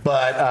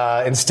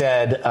 But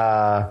instead.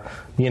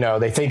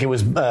 They think it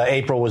was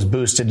April was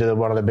boosted to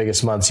one of the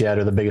biggest months yet,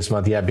 or the biggest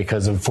month yet,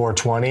 because of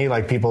 420.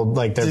 Like people,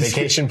 like their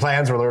vacation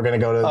plans where we're going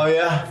to go to. Oh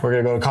yeah, we're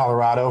going to go to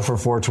Colorado for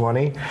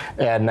 420,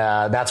 and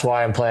that's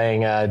why I'm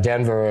playing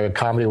Denver at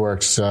Comedy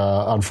Works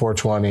on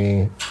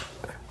 420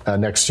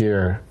 next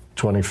year.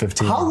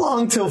 2015. How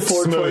long till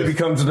 420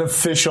 becomes an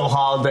official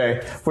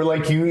holiday where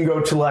like you can go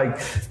to like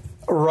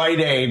Rite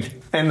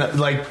Aid and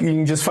like you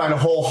can just find a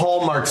whole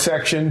Hallmark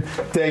section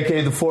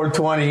dedicated to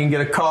 420. You can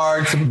get a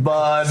card, some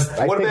bud.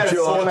 What about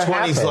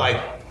 420's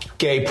like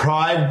gay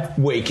pride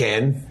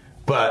weekend,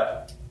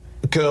 but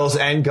girls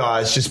and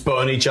guys just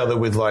burn each other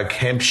with like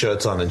hemp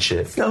shirts on and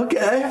shit.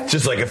 Okay.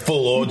 Just like a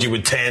full orgy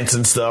with tents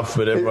and stuff,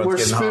 but everyone's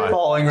getting high. We're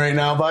spitballing right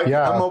now, but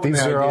I'm open to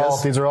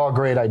ideas. These are all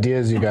great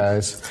ideas, you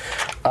guys.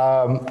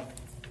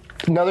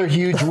 Another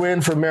huge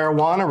win for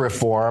marijuana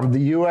reform. The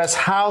U.S.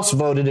 House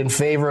voted in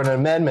favor of an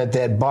amendment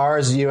that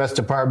bars the U.S.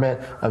 Department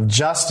of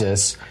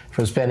Justice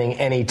from spending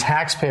any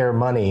taxpayer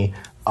money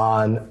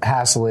on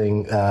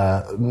hassling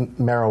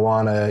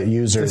marijuana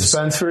users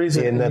dispensaries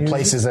in the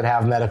places that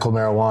have medical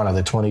marijuana,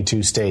 the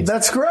 22 states.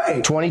 That's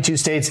great. 22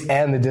 states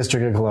and the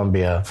District of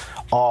Columbia,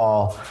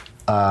 all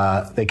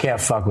they can't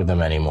fuck with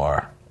them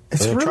anymore.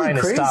 They're really trying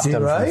to stop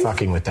them from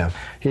fucking with them.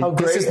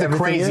 This is the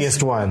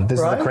craziest one. This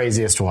is the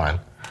craziest one.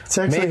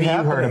 Maybe you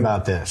heard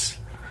about this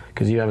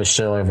because you have a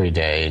show every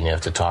day and you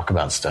have to talk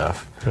about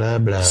stuff. Blah,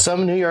 blah.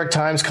 Some New York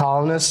Times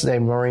columnist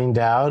named Maureen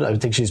Dowd, I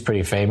think she's a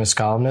pretty famous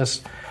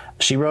columnist,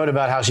 she wrote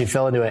about how she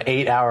fell into an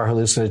 8-hour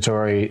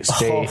hallucinatory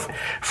state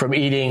from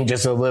eating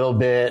just a little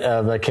bit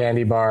of a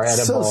candy bar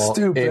edible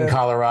in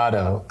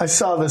Colorado. I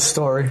saw this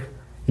story.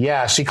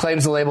 Yeah, she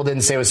claims the label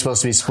didn't say it was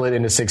supposed to be split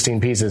into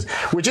 16 pieces,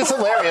 which is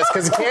hilarious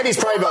because candy's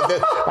probably about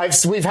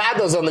this. We've had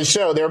those on the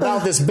show. They're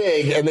about this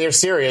big and they're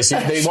serious.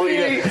 They want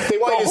you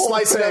to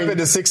slice it up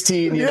into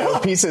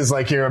 16 pieces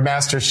like you're a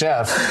master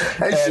chef.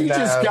 And she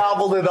just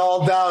gobbled it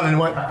all down and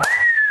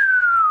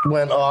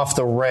went off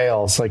the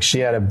rails. Like she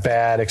had a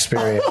bad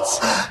experience.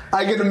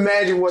 I can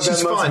imagine what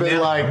that must have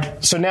been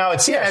like. So now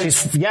it's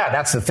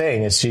that's the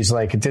thing. Is she's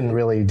like, it didn't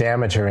really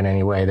damage her in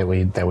any way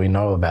that we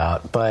know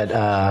about.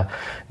 But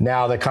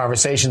now the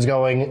conversation's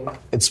going.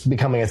 It's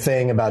becoming a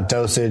thing about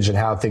dosage and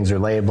how things are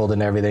labeled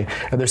and everything.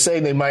 And they're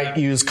saying they might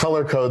use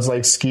color codes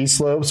like ski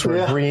slopes,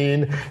 where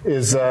green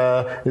is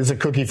a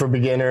cookie for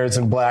beginners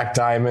and black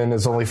diamond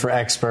is only for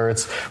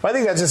experts. Well, I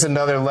think that's just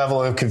another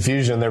level of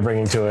confusion they're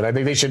bringing to it. I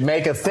think they should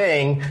make a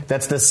thing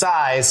that's the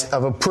size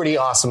of a pretty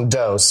awesome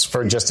dose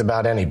for just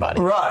about anybody.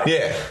 Right.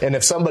 Yeah. And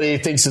if somebody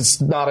thinks it's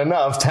not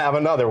enough, to have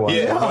another one.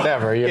 Yeah. Or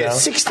whatever, you know.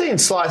 16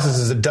 slices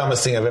is the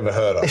dumbest thing I've ever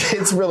heard of.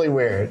 It's really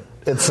weird.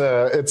 I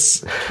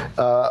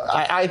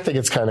think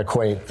it's kind of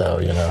quaint, though,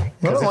 you know.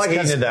 I don't like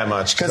eating it that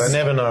much because I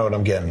never know what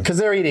I'm getting. Because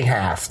they're eating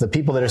half. The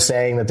people that are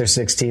saying that there's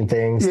 16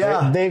 things,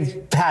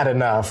 they've had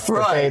enough.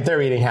 Right.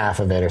 They're eating half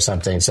of it or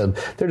something. So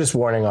they're just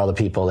warning all the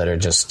people that are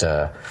just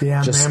starting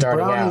out.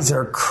 Brownies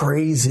are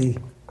crazy.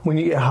 When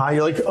you get high,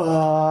 you're like,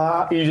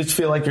 you just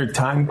feel like you're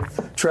time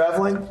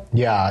traveling.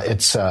 Yeah,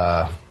 it's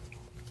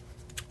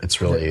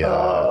really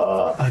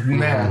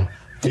man.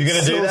 You're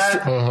gonna do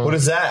that? Mm-hmm. What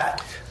is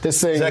that?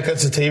 This thing. Is that got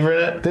sativa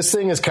in it? This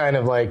thing is kind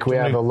of like we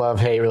have a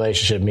love-hate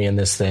relationship, me and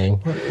this thing.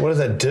 What does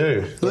that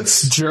do? It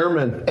looks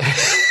German.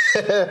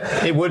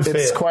 It would fit.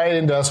 It's quite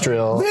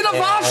industrial.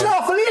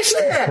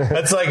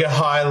 That's like a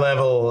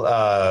high-level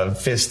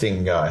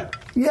fisting guy.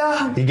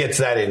 Yeah. He gets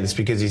that in. It's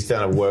because he's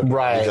done a work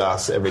with his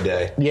ass every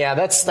day. Yeah,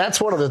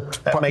 that's one of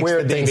the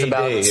weird things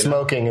about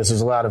smoking is there's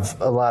a lot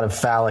of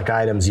phallic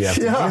items you have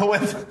to deal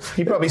with.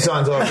 He probably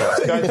signs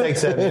autographs. Guy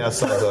takes that and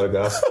signs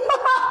autographs.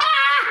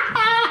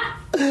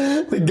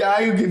 The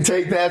guy who can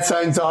take that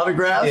signs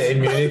autographs? Yeah,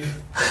 in Munich.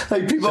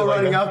 Like people are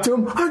running up to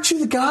him. Aren't you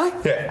the guy?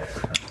 Yeah.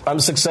 I'm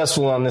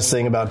successful on this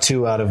thing about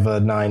 2 out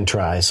of 9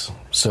 tries.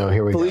 So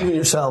here we Believe go. in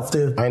yourself,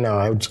 dude. I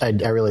know. I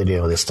really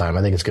do this time.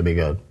 I think it's going to be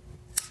good.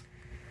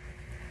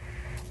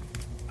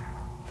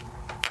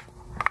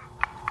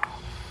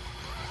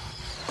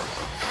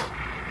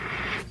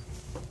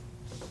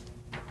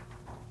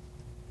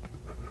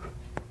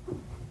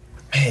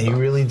 Man, you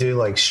really do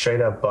like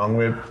straight up bong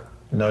rip,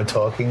 no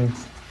talking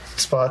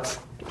spots.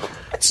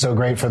 It's so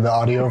great for the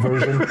audio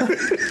version.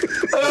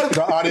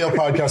 The audio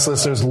podcast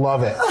listeners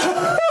love it.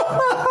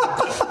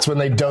 It's when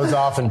they doze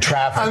off in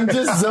traffic. I'm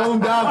just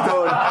zoned out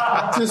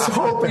going, just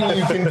hoping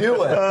you can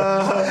do it.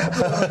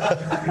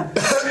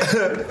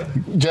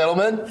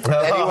 Gentlemen,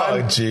 anyone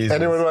want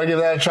to give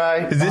that a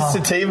try? Is this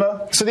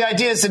sativa? So the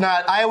idea is to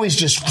not. I always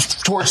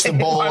just torch the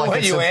bowl Why like won't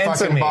it's you a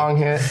answer fucking me? bong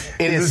hit.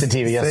 It is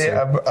sativa, yes, See,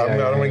 sir. I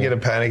don't want to get a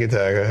panic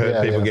attack. I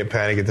heard people get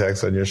panic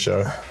attacks on your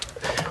show.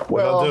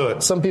 Well, I'll do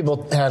it. Some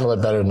people handle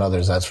it better than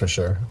others, that's for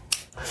sure.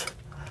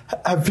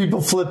 Have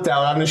people flipped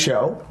out on the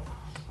show?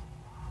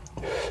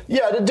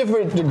 Yeah, to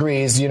different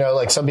degrees. You know,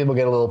 like some people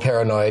get a little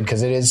paranoid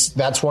because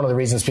that's one of the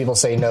reasons people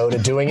say no to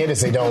doing it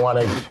is they don't want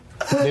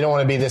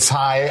to be this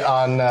high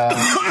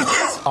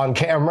on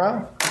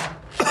camera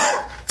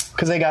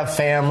because they got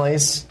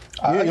families.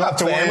 You don't have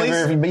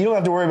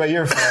to worry about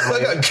your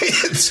family. I got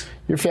kids.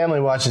 Your family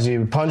watches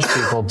you punch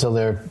people till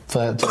they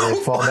fall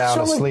down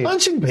What's asleep.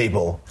 punching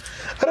people?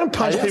 I don't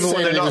punch people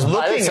when they're not looking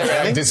I didn't say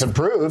at I me.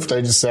 disapproved.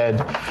 I just said,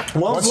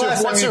 Once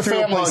your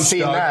family seen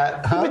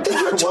that? Huh?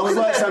 When was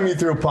the last time you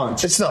threw a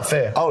punch? It's not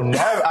fair. Oh,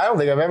 never. I don't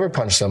think I've ever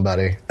punched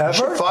somebody. We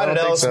should fight I at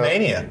don't Ellis think so.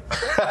 Mania.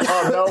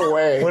 Oh, no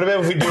way. What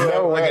about if we do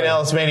like an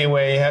Ellis Mania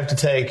where you have to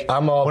take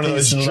I'm all one of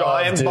those peace and love,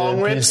 giant dude. bong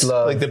Peace rips, and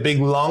love. like the big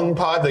long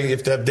part that you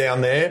have to have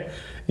down there.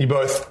 You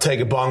both take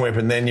a bong rip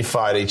and then you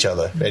fight each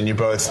other, and you're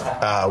both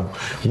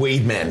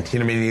weed men. You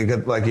know what I mean? You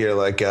got like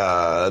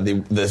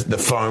the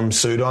foam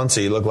suit on, so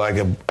you look like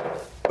a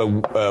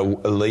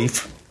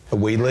leaf. A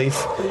weed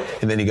leaf,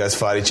 and then you guys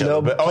fight each other.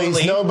 No, but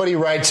please, nobody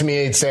write to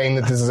me saying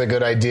that this is a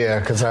good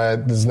idea because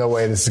there's no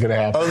way this is going to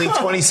happen. only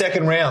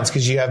 20-second rounds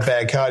because you have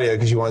bad cardio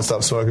because you won't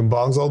stop smoking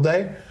bongs all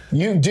day.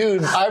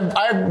 Dude,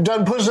 I've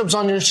done push-ups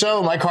on your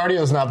show. My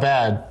cardio's not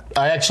bad.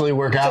 I actually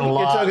work out a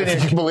lot,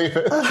 if you can believe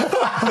it.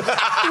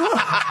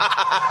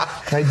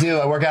 I do.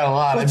 I work out a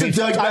lot. What's a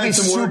Doug I'd be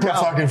Benson super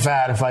workout? fucking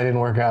fat if I didn't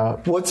work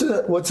out. What's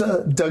a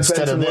Doug Instead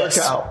Benson of this.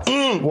 workout?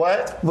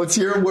 What? What's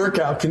your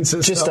workout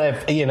consist Just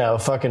of?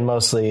 fucking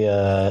mostly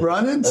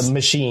Run-ins?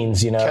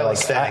 machines. You know, like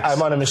Calisthenics.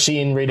 I'm on a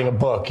machine reading a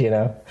book. You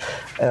know,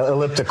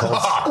 ellipticals.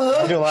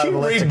 I do a lot of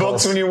You read ellipticals.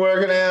 books when you're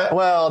working out?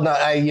 Well, no,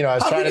 I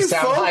was trying can to you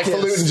sound focus?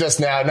 highfalutin just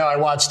now. No, I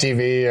watch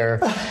TV or,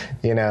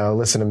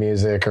 listen to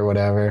music or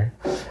whatever.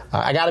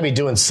 I got to be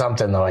doing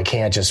something though. I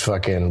can't just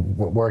fucking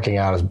working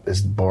out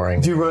is boring.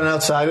 Do you run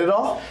outside at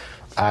all?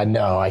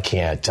 No, I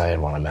can't. I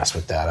didn't want to mess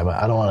with that.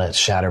 I don't want to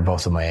shatter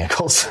both of my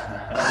ankles.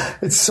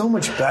 It's so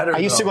much better. I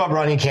used to go up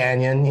Running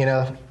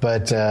Canyon,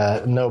 but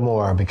no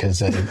more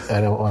because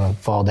I don't want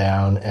to fall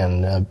down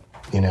and I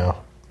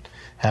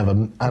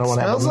don't want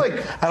to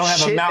have a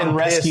shit mountain and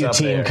piss rescue up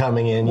team there.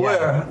 coming in. Yeah.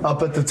 Where?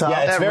 Up at the top? Yeah,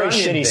 it's That very running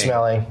shitty thing.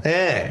 smelling.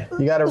 Yeah.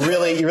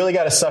 You really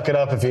got to suck it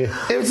up if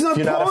It's no if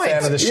you're point. not a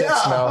fan of the shit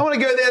smell. I want to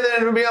go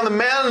there and be on the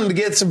mountain to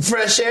get some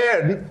fresh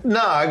air. No,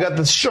 I got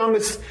the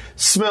strongest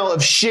smell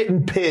of shit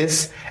and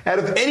piss out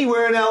of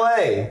anywhere in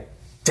LA.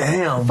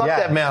 Damn. Fuck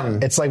that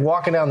mountain. It's like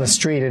walking down the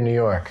street in New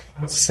York.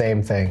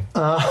 Same thing.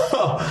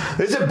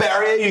 There's a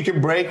barrier you can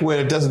break where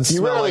it doesn't You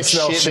smell rarely like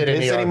smell shit shit and in New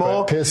piss York,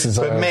 anymore. but piss is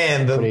but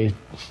man, pretty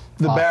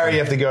the awful. barrier you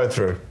have to go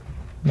through.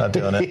 Not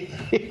doing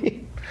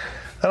it.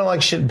 I don't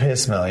like shit and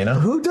piss smell,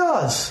 Who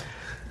does?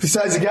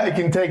 Besides the guy who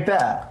can take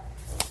that.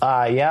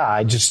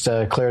 I just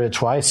cleared it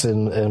twice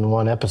in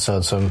one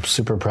episode, so I'm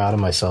super proud of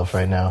myself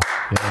right now.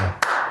 Yeah.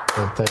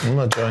 I'm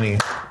not joining you.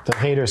 The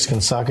haters can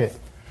suck it.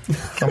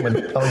 I'll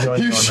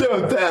join You on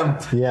showed them.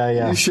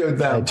 Yeah. You showed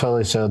them. I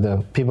totally showed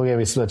them. People gave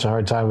me such a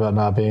hard time about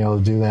not being able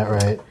to do that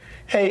right.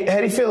 Hey, how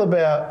do you feel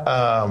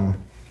about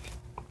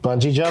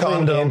Bungee jumping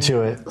Condom.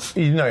 into it.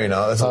 you know you're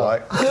not, that's a lie.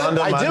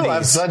 Condom I do.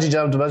 I've undies. bungee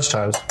jumped a bunch of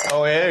times.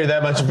 Oh yeah, you're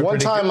that much of a One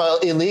pretty time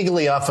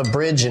illegally off a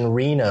bridge in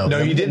Reno. No,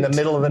 you didn't. In the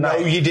middle of the No,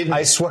 night. you didn't.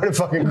 I swear to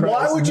fucking Christ.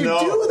 Why would you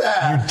do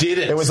that? You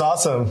didn't. It was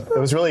awesome. It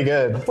was really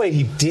good. Wait,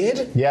 you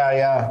did?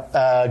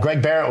 Yeah.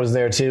 Greg Barrett was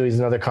there too. He's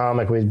another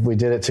comic. We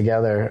did it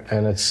together,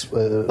 and it's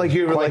Like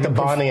you were quite like the a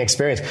bonding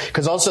experience.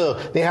 Because also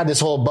they had this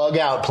whole bug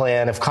out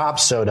plan if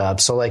cops showed up.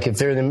 So like if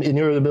they're and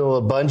you were in the middle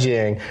of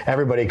bungeeing,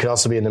 everybody could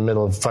also be in the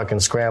middle of fucking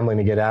scrambling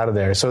to get out of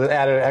there. So it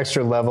added an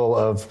extra level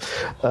of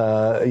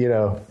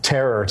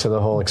terror to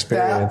the whole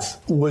experience.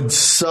 That would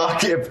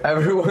suck if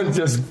everyone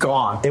just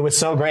gone. It was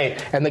so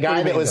great, and the guy What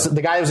do that you was mean,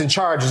 the guy who was in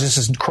charge was just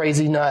this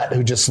crazy nut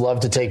who just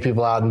loved to take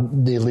people out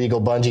and the illegal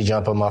bungee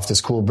jump them off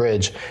this cool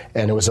bridge,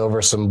 and it was over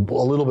a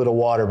little bit of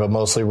water, but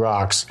mostly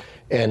rocks.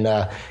 And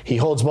he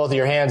holds both of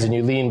your hands and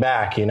you lean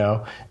back, and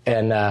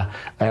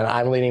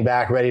I'm leaning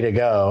back, ready to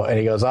go. And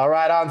he goes, "All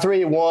right, on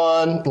 3,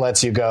 1,"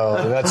 lets you go.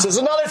 And that's just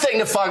another thing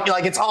to fuck.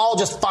 Like it's all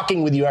just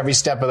fucking with with you every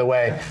step of the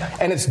way.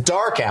 And it's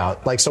dark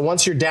out. Like, so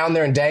once you're down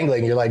there and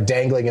dangling, you're like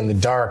dangling in the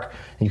dark.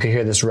 And you can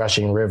hear this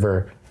rushing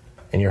river.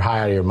 And you're high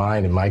out of your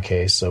mind in my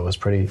case, so it was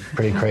pretty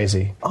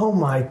crazy. Oh,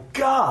 my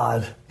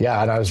God.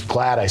 Yeah, and I was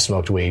glad I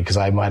smoked weed because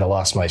I might have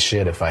lost my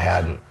shit if I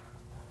hadn't.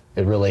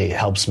 It really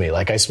helps me.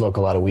 Like, I smoke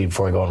a lot of weed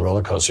before I go on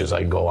roller coasters.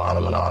 I can go on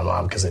them and on and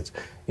on because it's,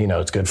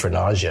 it's good for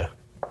nausea.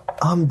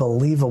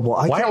 Unbelievable.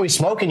 Why aren't we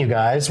smoking, you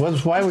guys?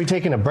 Why are we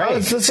taking a break? I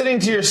was listening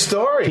to your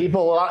story.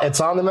 People, it's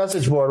on the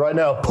message board right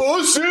now.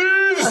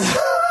 Pussies!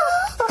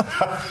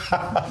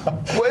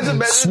 Where's the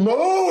message?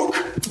 Smoke!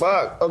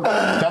 Fuck. Okay.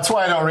 That's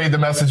why I don't read the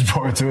message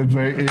boards. It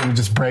would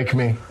just break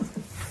me.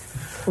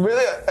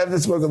 Really? I have to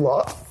smoke a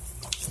lot?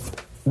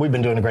 We've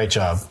been doing a great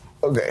job.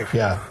 Okay.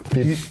 Yeah.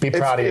 Be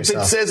proud of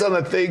yourself. If it says on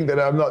the thing that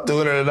I'm not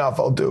doing it enough,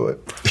 I'll do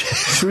it.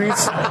 Do you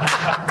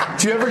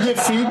ever get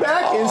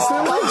feedback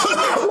instantly?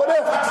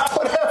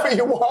 Whatever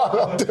you want,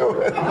 I'll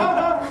do it.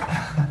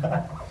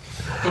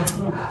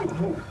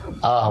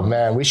 Oh,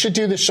 man. We should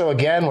do the show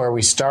again where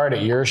we start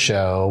at your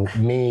show,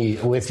 me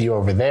with you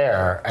over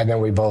there, and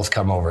then we both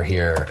come over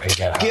here and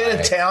get high. Get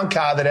a town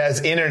car that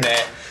has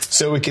internet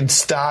so we can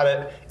start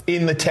it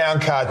in the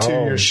town car to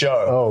your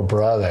show. Oh,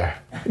 brother.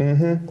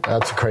 Mm-hmm.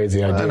 That's a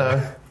crazy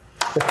idea.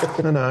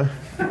 I know.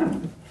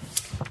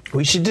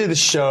 We should do the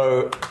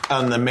show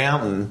on the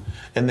mountain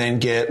and then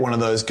get one of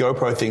those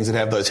GoPro things that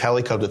have those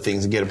helicopter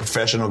things and get a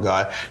professional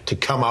guy to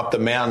come up the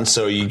mountain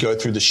so you go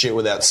through the shit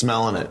without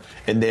smelling it.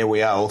 And there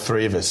we are, all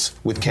three of us,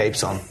 with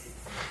capes on.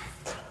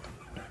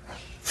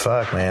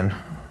 Fuck, man.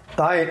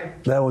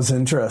 That was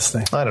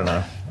interesting. I don't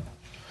know.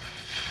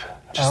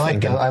 I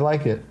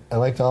like it. I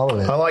liked all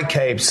of it. I like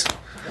capes.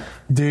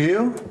 Do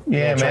you?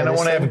 Yeah, man. I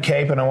want to have a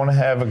cape and I want to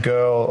have a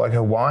girl, like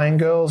Hawaiian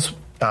girls.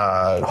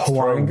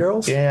 Hawaiian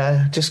girls?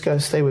 Yeah, just go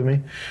stay with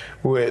me.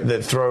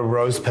 That throw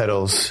rose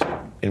petals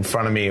in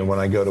front of me when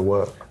I go to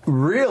work.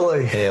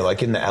 Really? Yeah,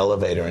 like in the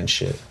elevator and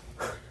shit.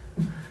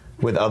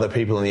 With other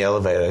people in the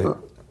elevator.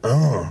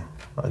 Oh,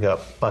 I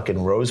got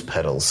fucking rose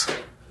petals.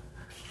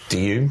 Do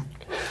you?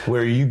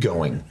 Where are you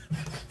going?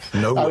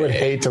 Nowhere. I would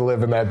hate to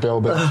live in that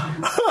building.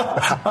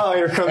 Oh,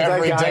 here comes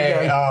Every that guy day.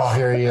 again. Oh,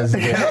 here he is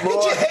again. How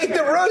could you hate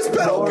the rose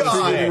petal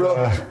guy?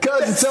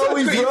 Because it's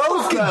always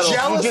rose petals.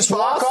 You just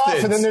walk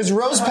off, and then there's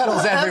rose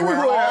petals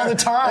everywhere all the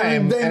time.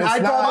 And then it's I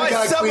not probably like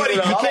got somebody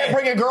cleaned you up. can't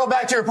bring a girl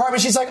back to your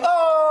apartment. She's like,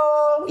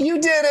 "Oh,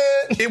 you did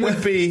it." It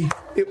would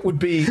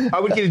be. I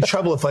would get in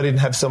trouble if I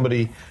didn't have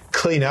somebody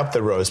clean up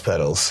the rose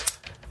petals.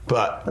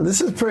 But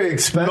This is pretty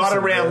expensive. not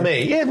around man.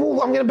 me. Yeah,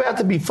 well, I'm about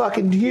to be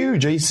fucking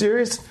huge. Are you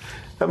serious?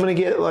 I'm going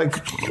to get, like,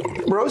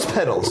 rose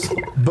petals.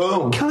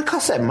 Boom. Can it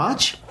cost that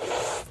much?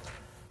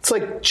 It's,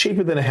 like,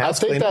 cheaper than a I house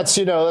think cleaner. that's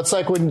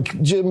like when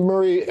Jim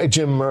Carrey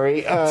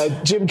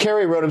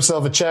wrote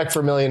himself a check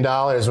for $1 million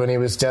when he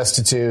was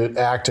destitute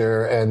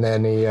actor, and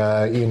then he,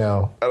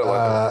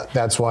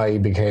 that's why he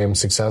became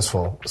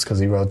successful. It's because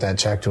he wrote that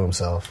check to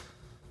himself.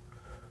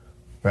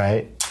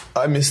 Right?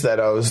 I missed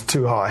that. I was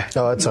too high.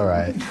 Oh, that's all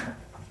right.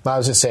 I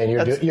was just saying,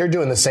 you're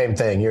doing the same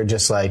thing. You're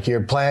just like,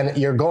 you're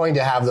going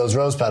to have those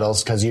rose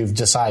petals because you've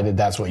decided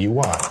that's what you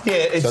want.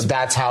 Yeah, so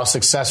that's how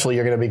successful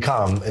you're going to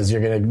become, is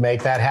you're going to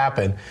make that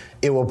happen.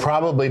 It will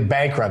probably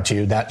bankrupt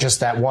you,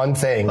 that one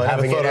thing,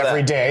 having it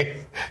every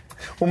day.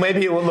 Well,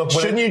 maybe it will look...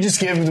 Shouldn't you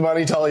just give the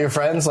money to all your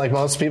friends, like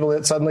most people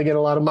that suddenly get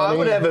a lot of money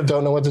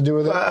don't know what to do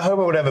with it? I hope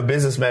I would have a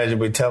business manager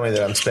who would tell me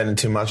that I'm spending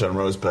too much on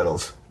rose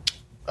petals.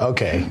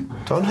 Okay.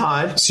 Don't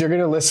hide. So you're going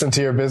to listen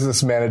to your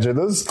business manager.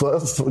 Those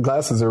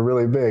glasses are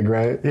really big,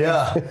 right?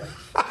 Yeah.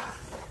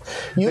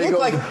 You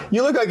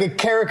look like a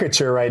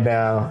caricature right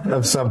now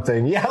of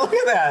something. Yeah, look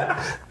at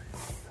that.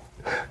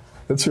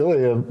 That's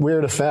really a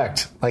weird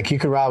effect. Like, you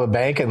could rob a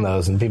bank in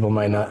those and people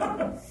might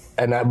not.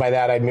 And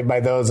by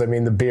those I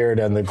mean the beard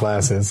and the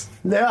glasses.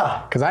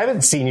 Yeah. Because I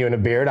haven't seen you in a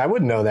beard. I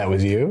wouldn't know that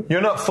was you.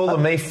 You're not full of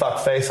me,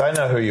 fuckface. I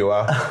know who you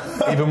are.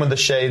 Even with the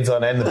shades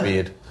on and the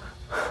beard.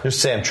 You're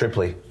Sam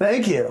Tripoli.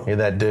 Thank you. You're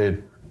that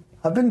dude.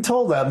 I've been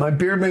told that. My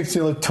beard makes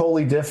me look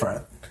totally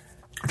different.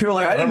 People are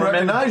like, I didn't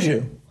recognize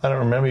you. I don't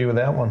remember you with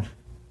that one.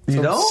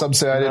 You don't? Some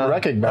say I didn't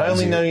recognize you. I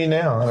only know you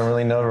now. I don't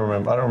really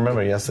remember. I don't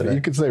remember yesterday.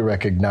 You could say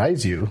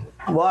recognize you.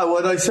 Why?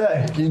 What did I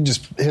say? You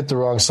just hit the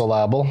wrong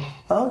syllable.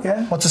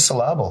 Okay. What's a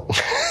syllable?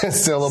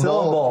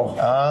 Syllable.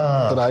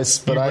 But I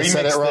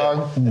said it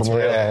wrong.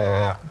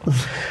 Yeah.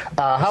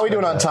 How are we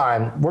doing on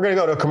time? We're going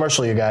to go to a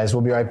commercial, you guys.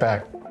 We'll be right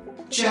back.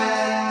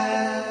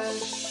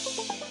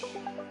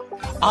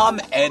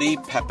 I'm Eddie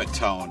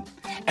Pepitone,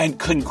 and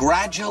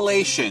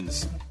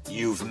congratulations,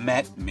 you've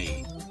met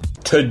me.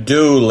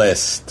 To-do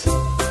list.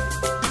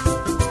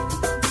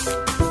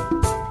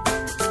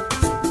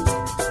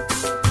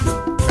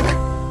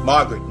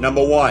 Margaret,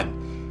 number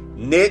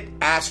 1, knit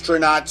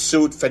astronaut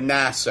suit for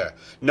NASA.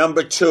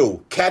 Number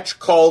 2, catch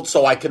cold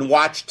so I can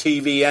watch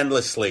TV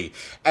endlessly.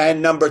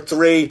 And number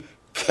 3,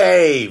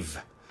 cave.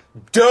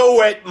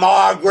 Do it,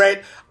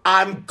 Margaret.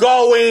 I'm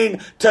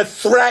going to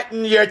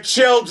threaten your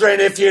children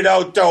if you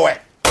don't do it.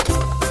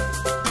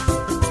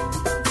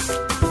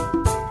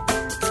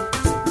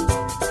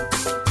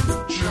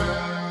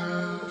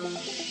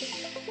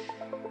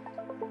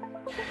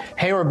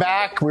 Hey, we're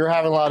back. We were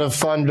having a lot of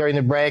fun during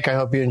the break. I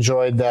hope you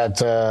enjoyed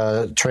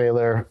that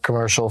trailer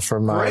commercial for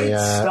my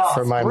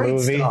Great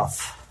movie.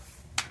 Stuff.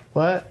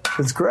 What?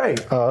 It's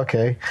great. Oh,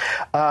 okay.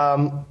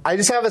 I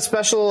just have a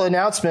special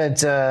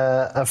announcement.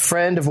 A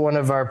friend of one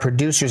of our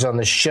producers on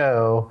the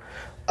show,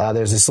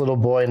 there's this little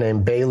boy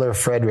named Baylor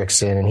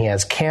Fredrickson, and he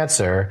has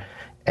cancer,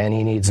 and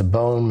he needs a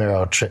bone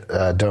marrow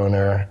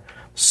donor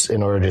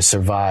in order to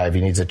survive.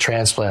 He needs a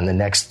transplant in the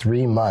next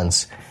 3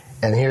 months.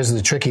 And here's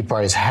the tricky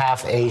part: he's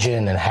half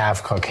Asian and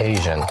half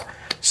Caucasian.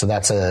 So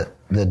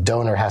the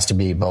donor has to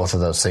be both of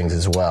those things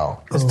as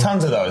well. There's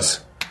tons of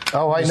those.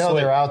 Oh, I know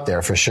they're out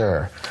there for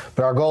sure.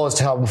 But our goal is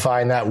to help him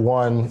find that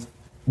one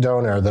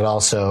donor that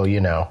also,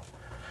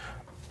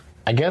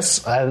 I guess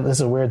this is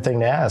a weird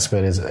thing to ask,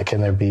 but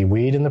can there be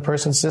weed in the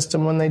person's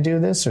system when they do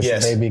this, or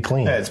should they be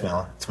clean? Yeah,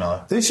 it's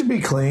mellow. They should be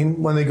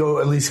clean when they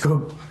at least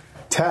go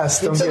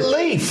test. It's a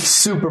leaf.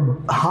 Super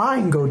high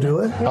and go do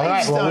it. All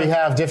right, well, we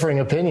have differing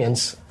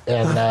opinions,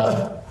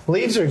 and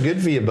leaves are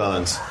good for your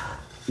bones.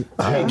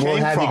 we'll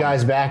have you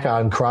guys back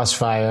on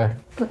Crossfire.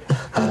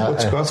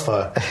 What's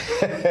Crossfire?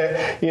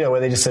 Where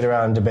they just sit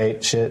around and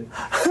debate shit.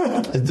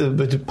 Politics.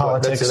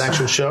 That's an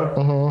actual show?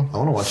 Mm-hmm. I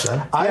want to watch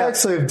that. I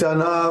actually have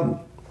done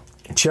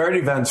charity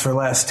events for the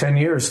last 10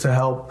 years to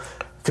help,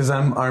 because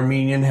I'm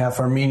Armenian, half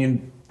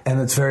Armenian,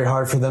 and it's very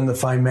hard for them to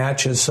find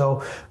matches.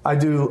 So I've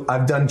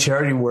done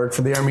charity work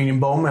for the Armenian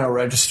Bone Marrow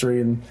Registry,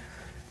 and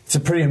it's a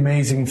pretty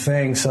amazing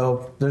thing.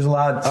 So there's a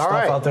lot of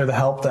stuff out there to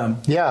help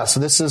them. Yeah, so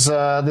this is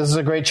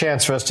a great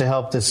chance for us to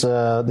help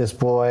this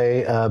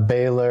boy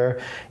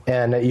Baylor,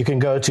 and you can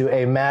go to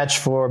a Match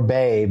for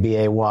Bay,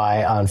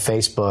 B-A-Y, on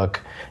Facebook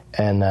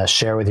and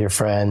share with your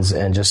friends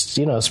and just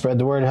spread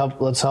the word.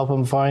 Let's help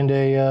him find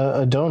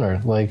a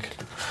donor, like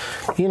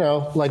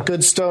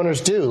good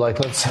stoners do. Like,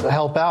 let's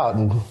help out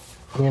and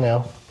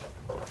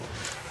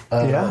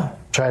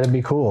try to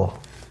be cool.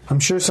 I'm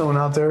sure someone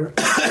out there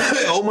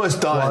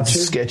almost dying.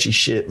 Sketchy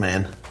shit,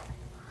 man.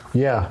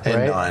 Yeah, and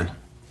right? dying.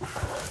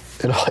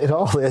 It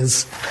all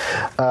is.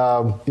 If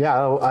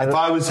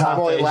I was half I'm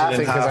only Asian laughing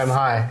and because half, I'm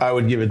high. I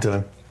would give it to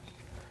him.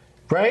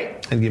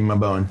 Right? I'd give him my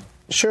bone.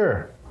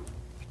 Sure.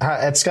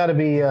 It's got to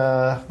be.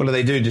 What do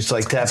they do? Just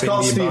like tap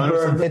into your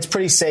bone? It's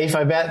pretty safe,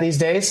 I bet, these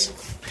days.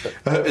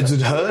 Is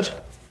it hurt?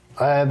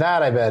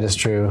 That I bet is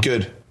true.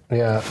 Good.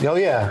 Yeah. Oh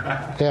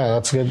yeah. Yeah,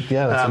 that's good.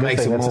 Yeah, that's a good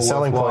thing. That's a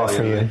selling point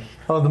for you.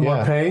 Oh, the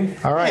more pain?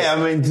 All right. Yeah,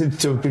 I mean,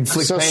 to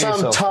inflict so pain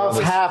some tough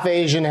half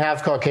Asian,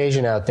 half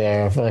Caucasian out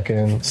there,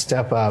 fucking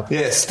step up.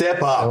 Yeah,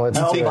 step up.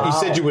 You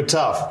said you were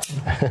tough.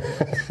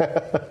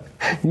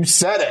 You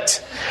said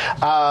it.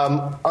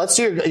 Let's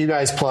do you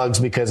guys' plugs,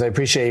 because I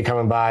appreciate you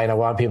coming by, and I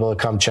want people to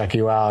come check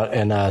you out.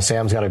 And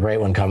Sam's got a great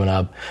one coming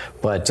up.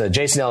 But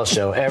Jason Ellis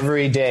Show,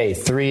 every day,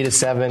 3 to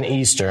 7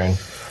 Eastern.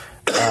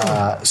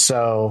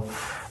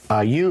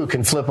 You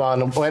can flip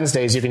on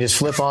Wednesdays. You can just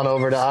flip on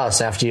over to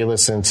us after you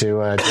listen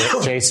to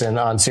Jason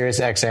on Sirius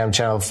XM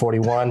channel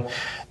 41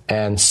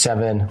 and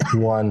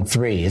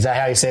 713. Is that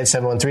how you say it,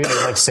 713? Or do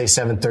you like to say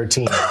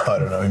 713? I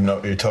don't even know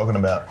what you're talking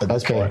about at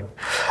this point.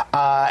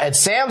 And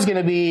Sam's going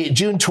to be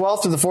June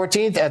 12th to the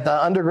 14th at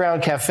the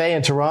Underground Cafe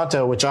in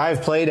Toronto, which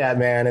I've played at,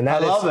 man. And I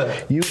love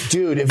it.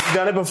 Dude, have you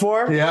done it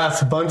before?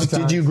 Yes, a bunch of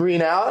times. Did you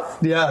green out?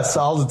 Yes,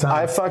 all the time.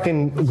 I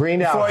fucking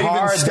greened out hard. Before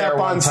you even step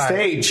on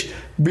stage,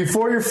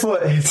 before your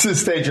foot hits the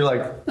stage, you're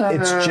like,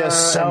 it's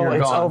just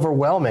it's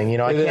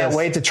overwhelming. I can't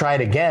wait to try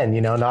it again.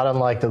 Not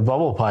unlike the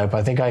bubble pipe.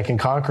 I think I can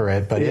conquer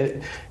it, but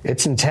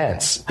it's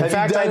intense. In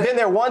fact, I've been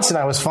there once and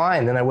I was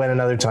fine. Then I went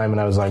another time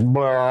and I was like,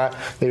 bah.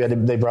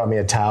 They brought me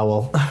a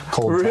towel,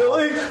 cold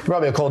really? Towel. They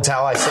brought me a cold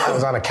towel. I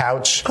was on a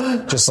couch,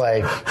 just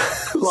like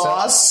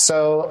lost.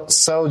 So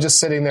just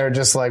sitting there,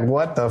 just like,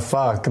 what the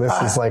fuck? This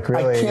is like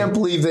really. I can't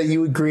believe that you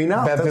would green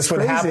out. That this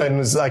would happen.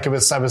 Was like I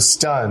was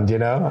stunned.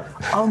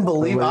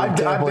 Unbelievable.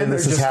 I've been there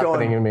just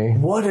happening to me.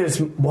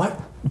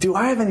 What? Do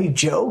I have any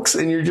jokes?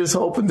 And you're just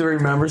hoping to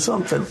remember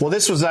something. Well,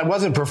 I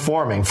wasn't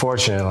performing,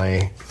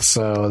 fortunately,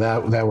 so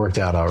that worked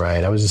out all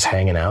right. I was just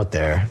hanging out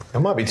there. I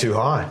might be too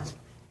high.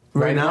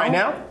 Right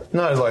now?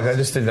 No, I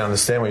just didn't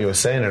understand what you were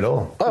saying at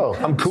all. Oh,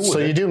 I'm cool. So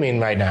you do mean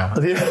right now?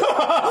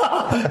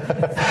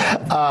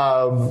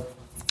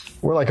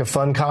 We're like a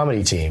fun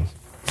comedy team.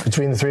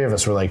 Between the three of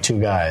us, we're like two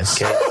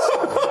guys.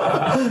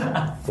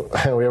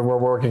 We're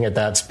working at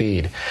that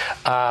speed.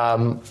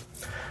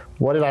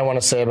 What did I want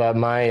to say about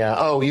my...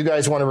 you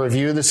guys want to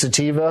review the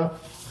sativa?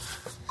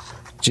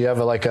 Do you have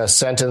a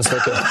sentence they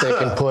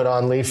can put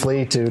on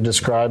Leafly to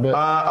describe it?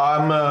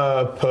 I'm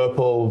a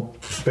purple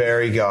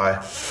berry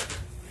guy.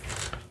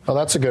 Oh,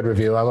 that's a good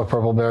review. I'm a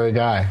purple berry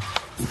guy.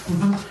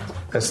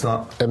 That's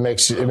not... It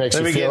makes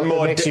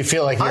you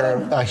feel like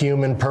you're a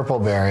human purple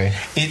berry.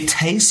 It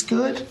tastes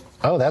good.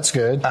 Oh, that's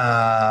good.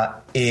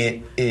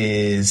 It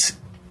is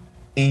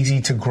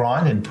easy to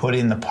grind and put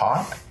in the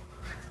pot.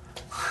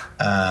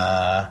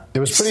 It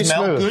was pretty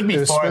smelled smooth. good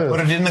before I put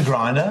it in the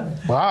grinder.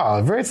 Wow,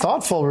 a very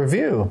thoughtful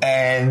review.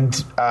 And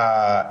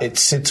it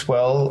sits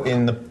well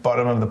in the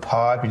bottom of the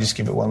pipe. You just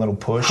give it one little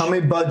push. How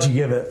many buds you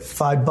give it?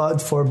 5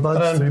 buds, 4 buds,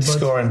 I 3 don't buds?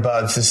 score in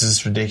buds. This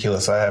is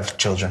ridiculous. I have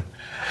children.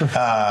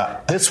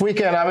 This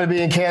weekend, I'm going to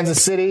be in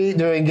Kansas City I'm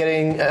going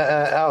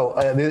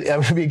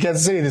to be in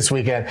Kansas City this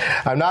weekend.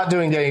 I'm not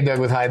doing Getting Doug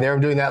with High there. I'm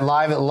doing that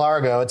live at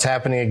Largo. It's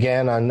happening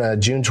again on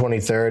June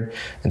 23rd.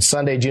 And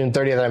Sunday, June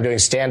 30th, I'm doing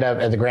stand-up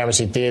at the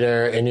Gramercy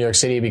Theater in New York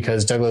City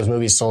because Doug Loves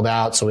Movies sold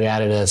out, so we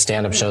added a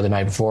stand-up show the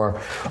night before.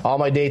 All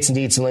my dates and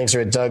deets and links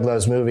are at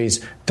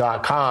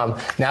douglovesmovies.com.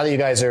 Now that you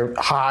guys are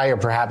high or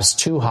perhaps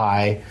too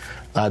high,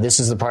 this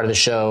is the part of the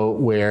show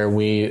where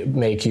we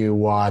make you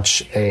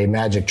watch a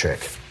magic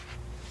trick.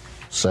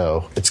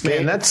 So it's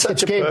game. That's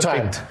such game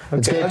time.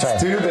 It's game time.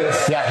 Let's do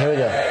this. Yeah, here we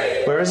go.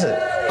 Where is it?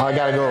 I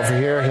got to go over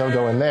here. He'll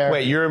go in there.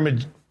 Wait, you're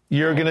going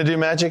to do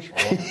magic?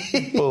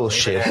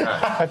 Bullshit.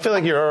 I feel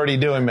like you're already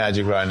doing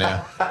magic right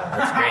now.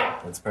 That's great.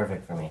 That's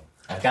perfect for me.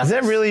 Is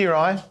that really your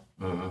eye?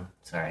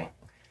 Sorry.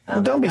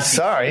 Well, don't be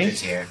sorry.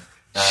 Here.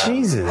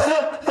 Jesus.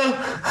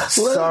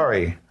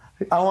 Sorry.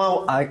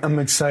 I'm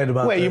excited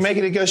about Wait, this. you're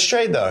making it go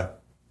straight, though?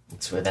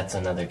 That's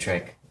another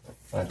trick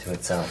unto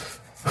itself.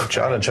 I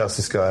don't trust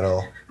this guy at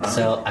all.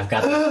 So I've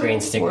got the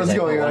green stickers. I put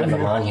going one on of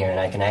them here? on here,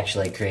 and I can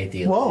actually create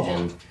the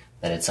illusion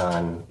that it's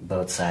on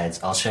both sides.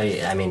 I'll show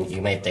you. I mean,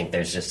 you may think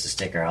there's just a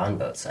sticker on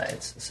both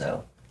sides.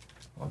 So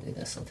I'll do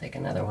this. I'll take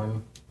another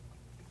one.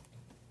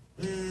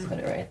 Put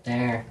it right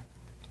there.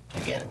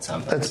 Again, it's on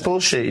both That's sides.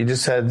 bullshit. You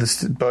just had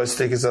both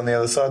stickers on the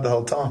other side the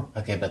whole time.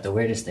 Okay, but the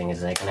weirdest thing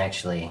is I can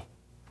actually...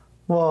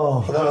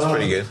 Whoa. Well, that was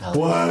pretty good.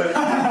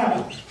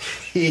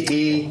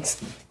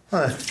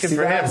 Good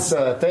for him.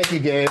 Thank you,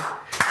 Gabe.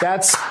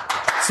 That's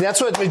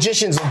what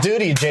magicians will do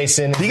to you,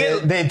 Jason.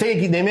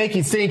 They make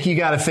you think you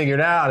got to figure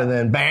it out, and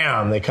then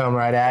bam, they come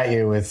right at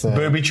you with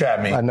Booby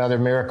trap me. another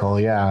miracle.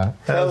 Yeah,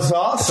 That was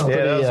awesome.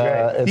 Yeah, that was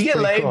great. it's You get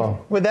pretty laid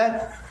cool. with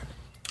that?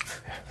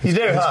 You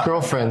do, His huh?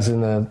 girlfriend's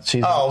in the.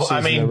 She's I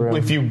in the mean, room.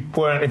 if you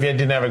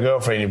didn't have a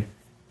girlfriend, your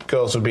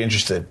girls would be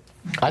interested.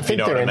 I think you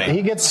know they're what in. I mean.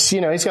 He gets,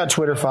 he's got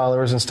Twitter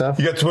followers and stuff.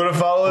 You got Twitter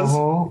followers?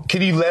 Uh-huh.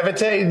 Can you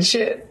levitate and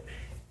shit?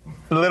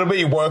 A little bit.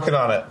 You're working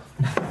on it.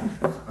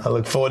 I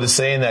look forward to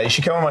seeing that. You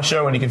should come on my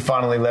show when you can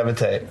finally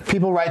levitate.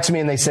 People write to me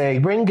and they say,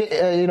 bring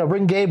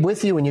Gabe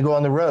with you when you go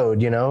on the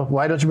road.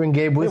 Why don't you bring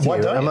Gabe with why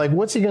you? don't I'm you? like,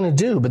 what's he going to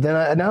do? But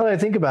then now that I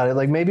think about it,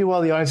 like maybe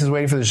while the audience is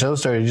waiting for the show to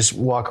start, you just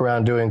walk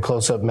around doing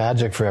close-up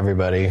magic for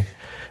everybody.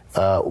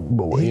 Get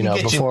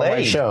you Before my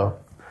laid. show.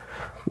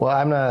 Well,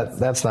 I'm not.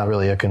 That's not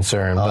really a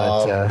concern.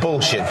 But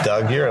Bullshit,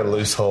 Doug. You're a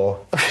loose whore.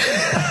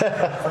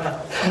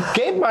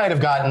 Gabe might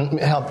have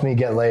helped me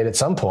get laid at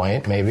some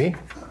point. Maybe.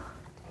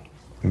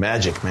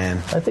 Magic, man.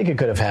 I think it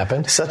could have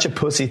happened. Such a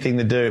pussy thing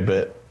to do,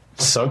 but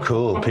so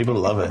cool. People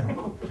love it.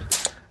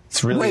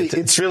 It's really,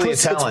 it's really a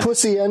talent. It's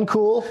pussy and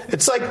cool.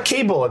 It's like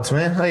keyboards,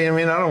 man. I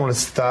don't want to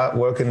start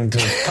working to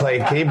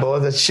play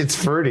keyboard. That shit's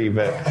fruity.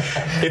 But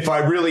if I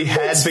really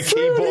had the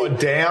keyboard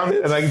down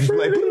and I could just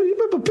like,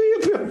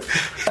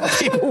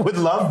 people would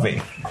love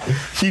me.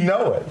 You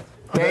know it.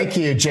 Thank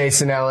you,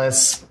 Jason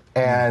Ellis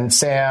and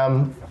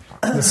Sam,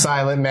 the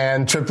Silent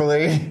Man,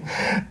 Tripoli.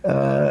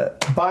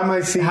 Buy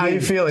my CD. How you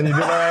feeling? You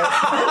doing all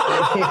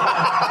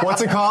right?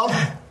 What's it called?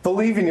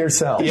 Believe in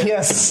yourself.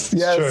 Yes.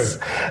 True.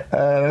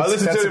 I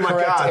listened to it in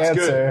my car. It's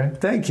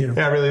good. Thank you.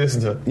 Yeah, I really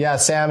listened to it. Yeah,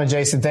 Sam and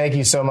Jason, thank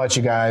you so much,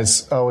 you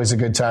guys. Always a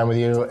good time with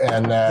you.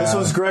 And This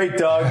was great,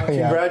 Doug.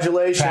 Yeah.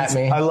 Congratulations. Pat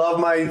me. I love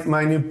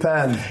my new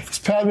pen. He's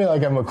patting me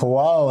like I'm a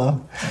koala.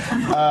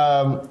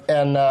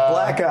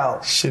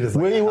 Blackout. Shit is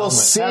like We a will helmet.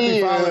 see Happy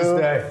you. Father's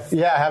Day.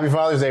 Yeah, happy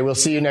Father's Day. We'll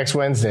see you next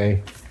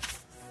Wednesday.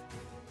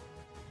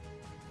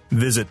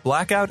 Visit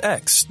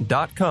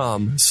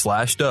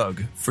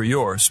blackoutx.com/Doug for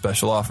your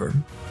special offer.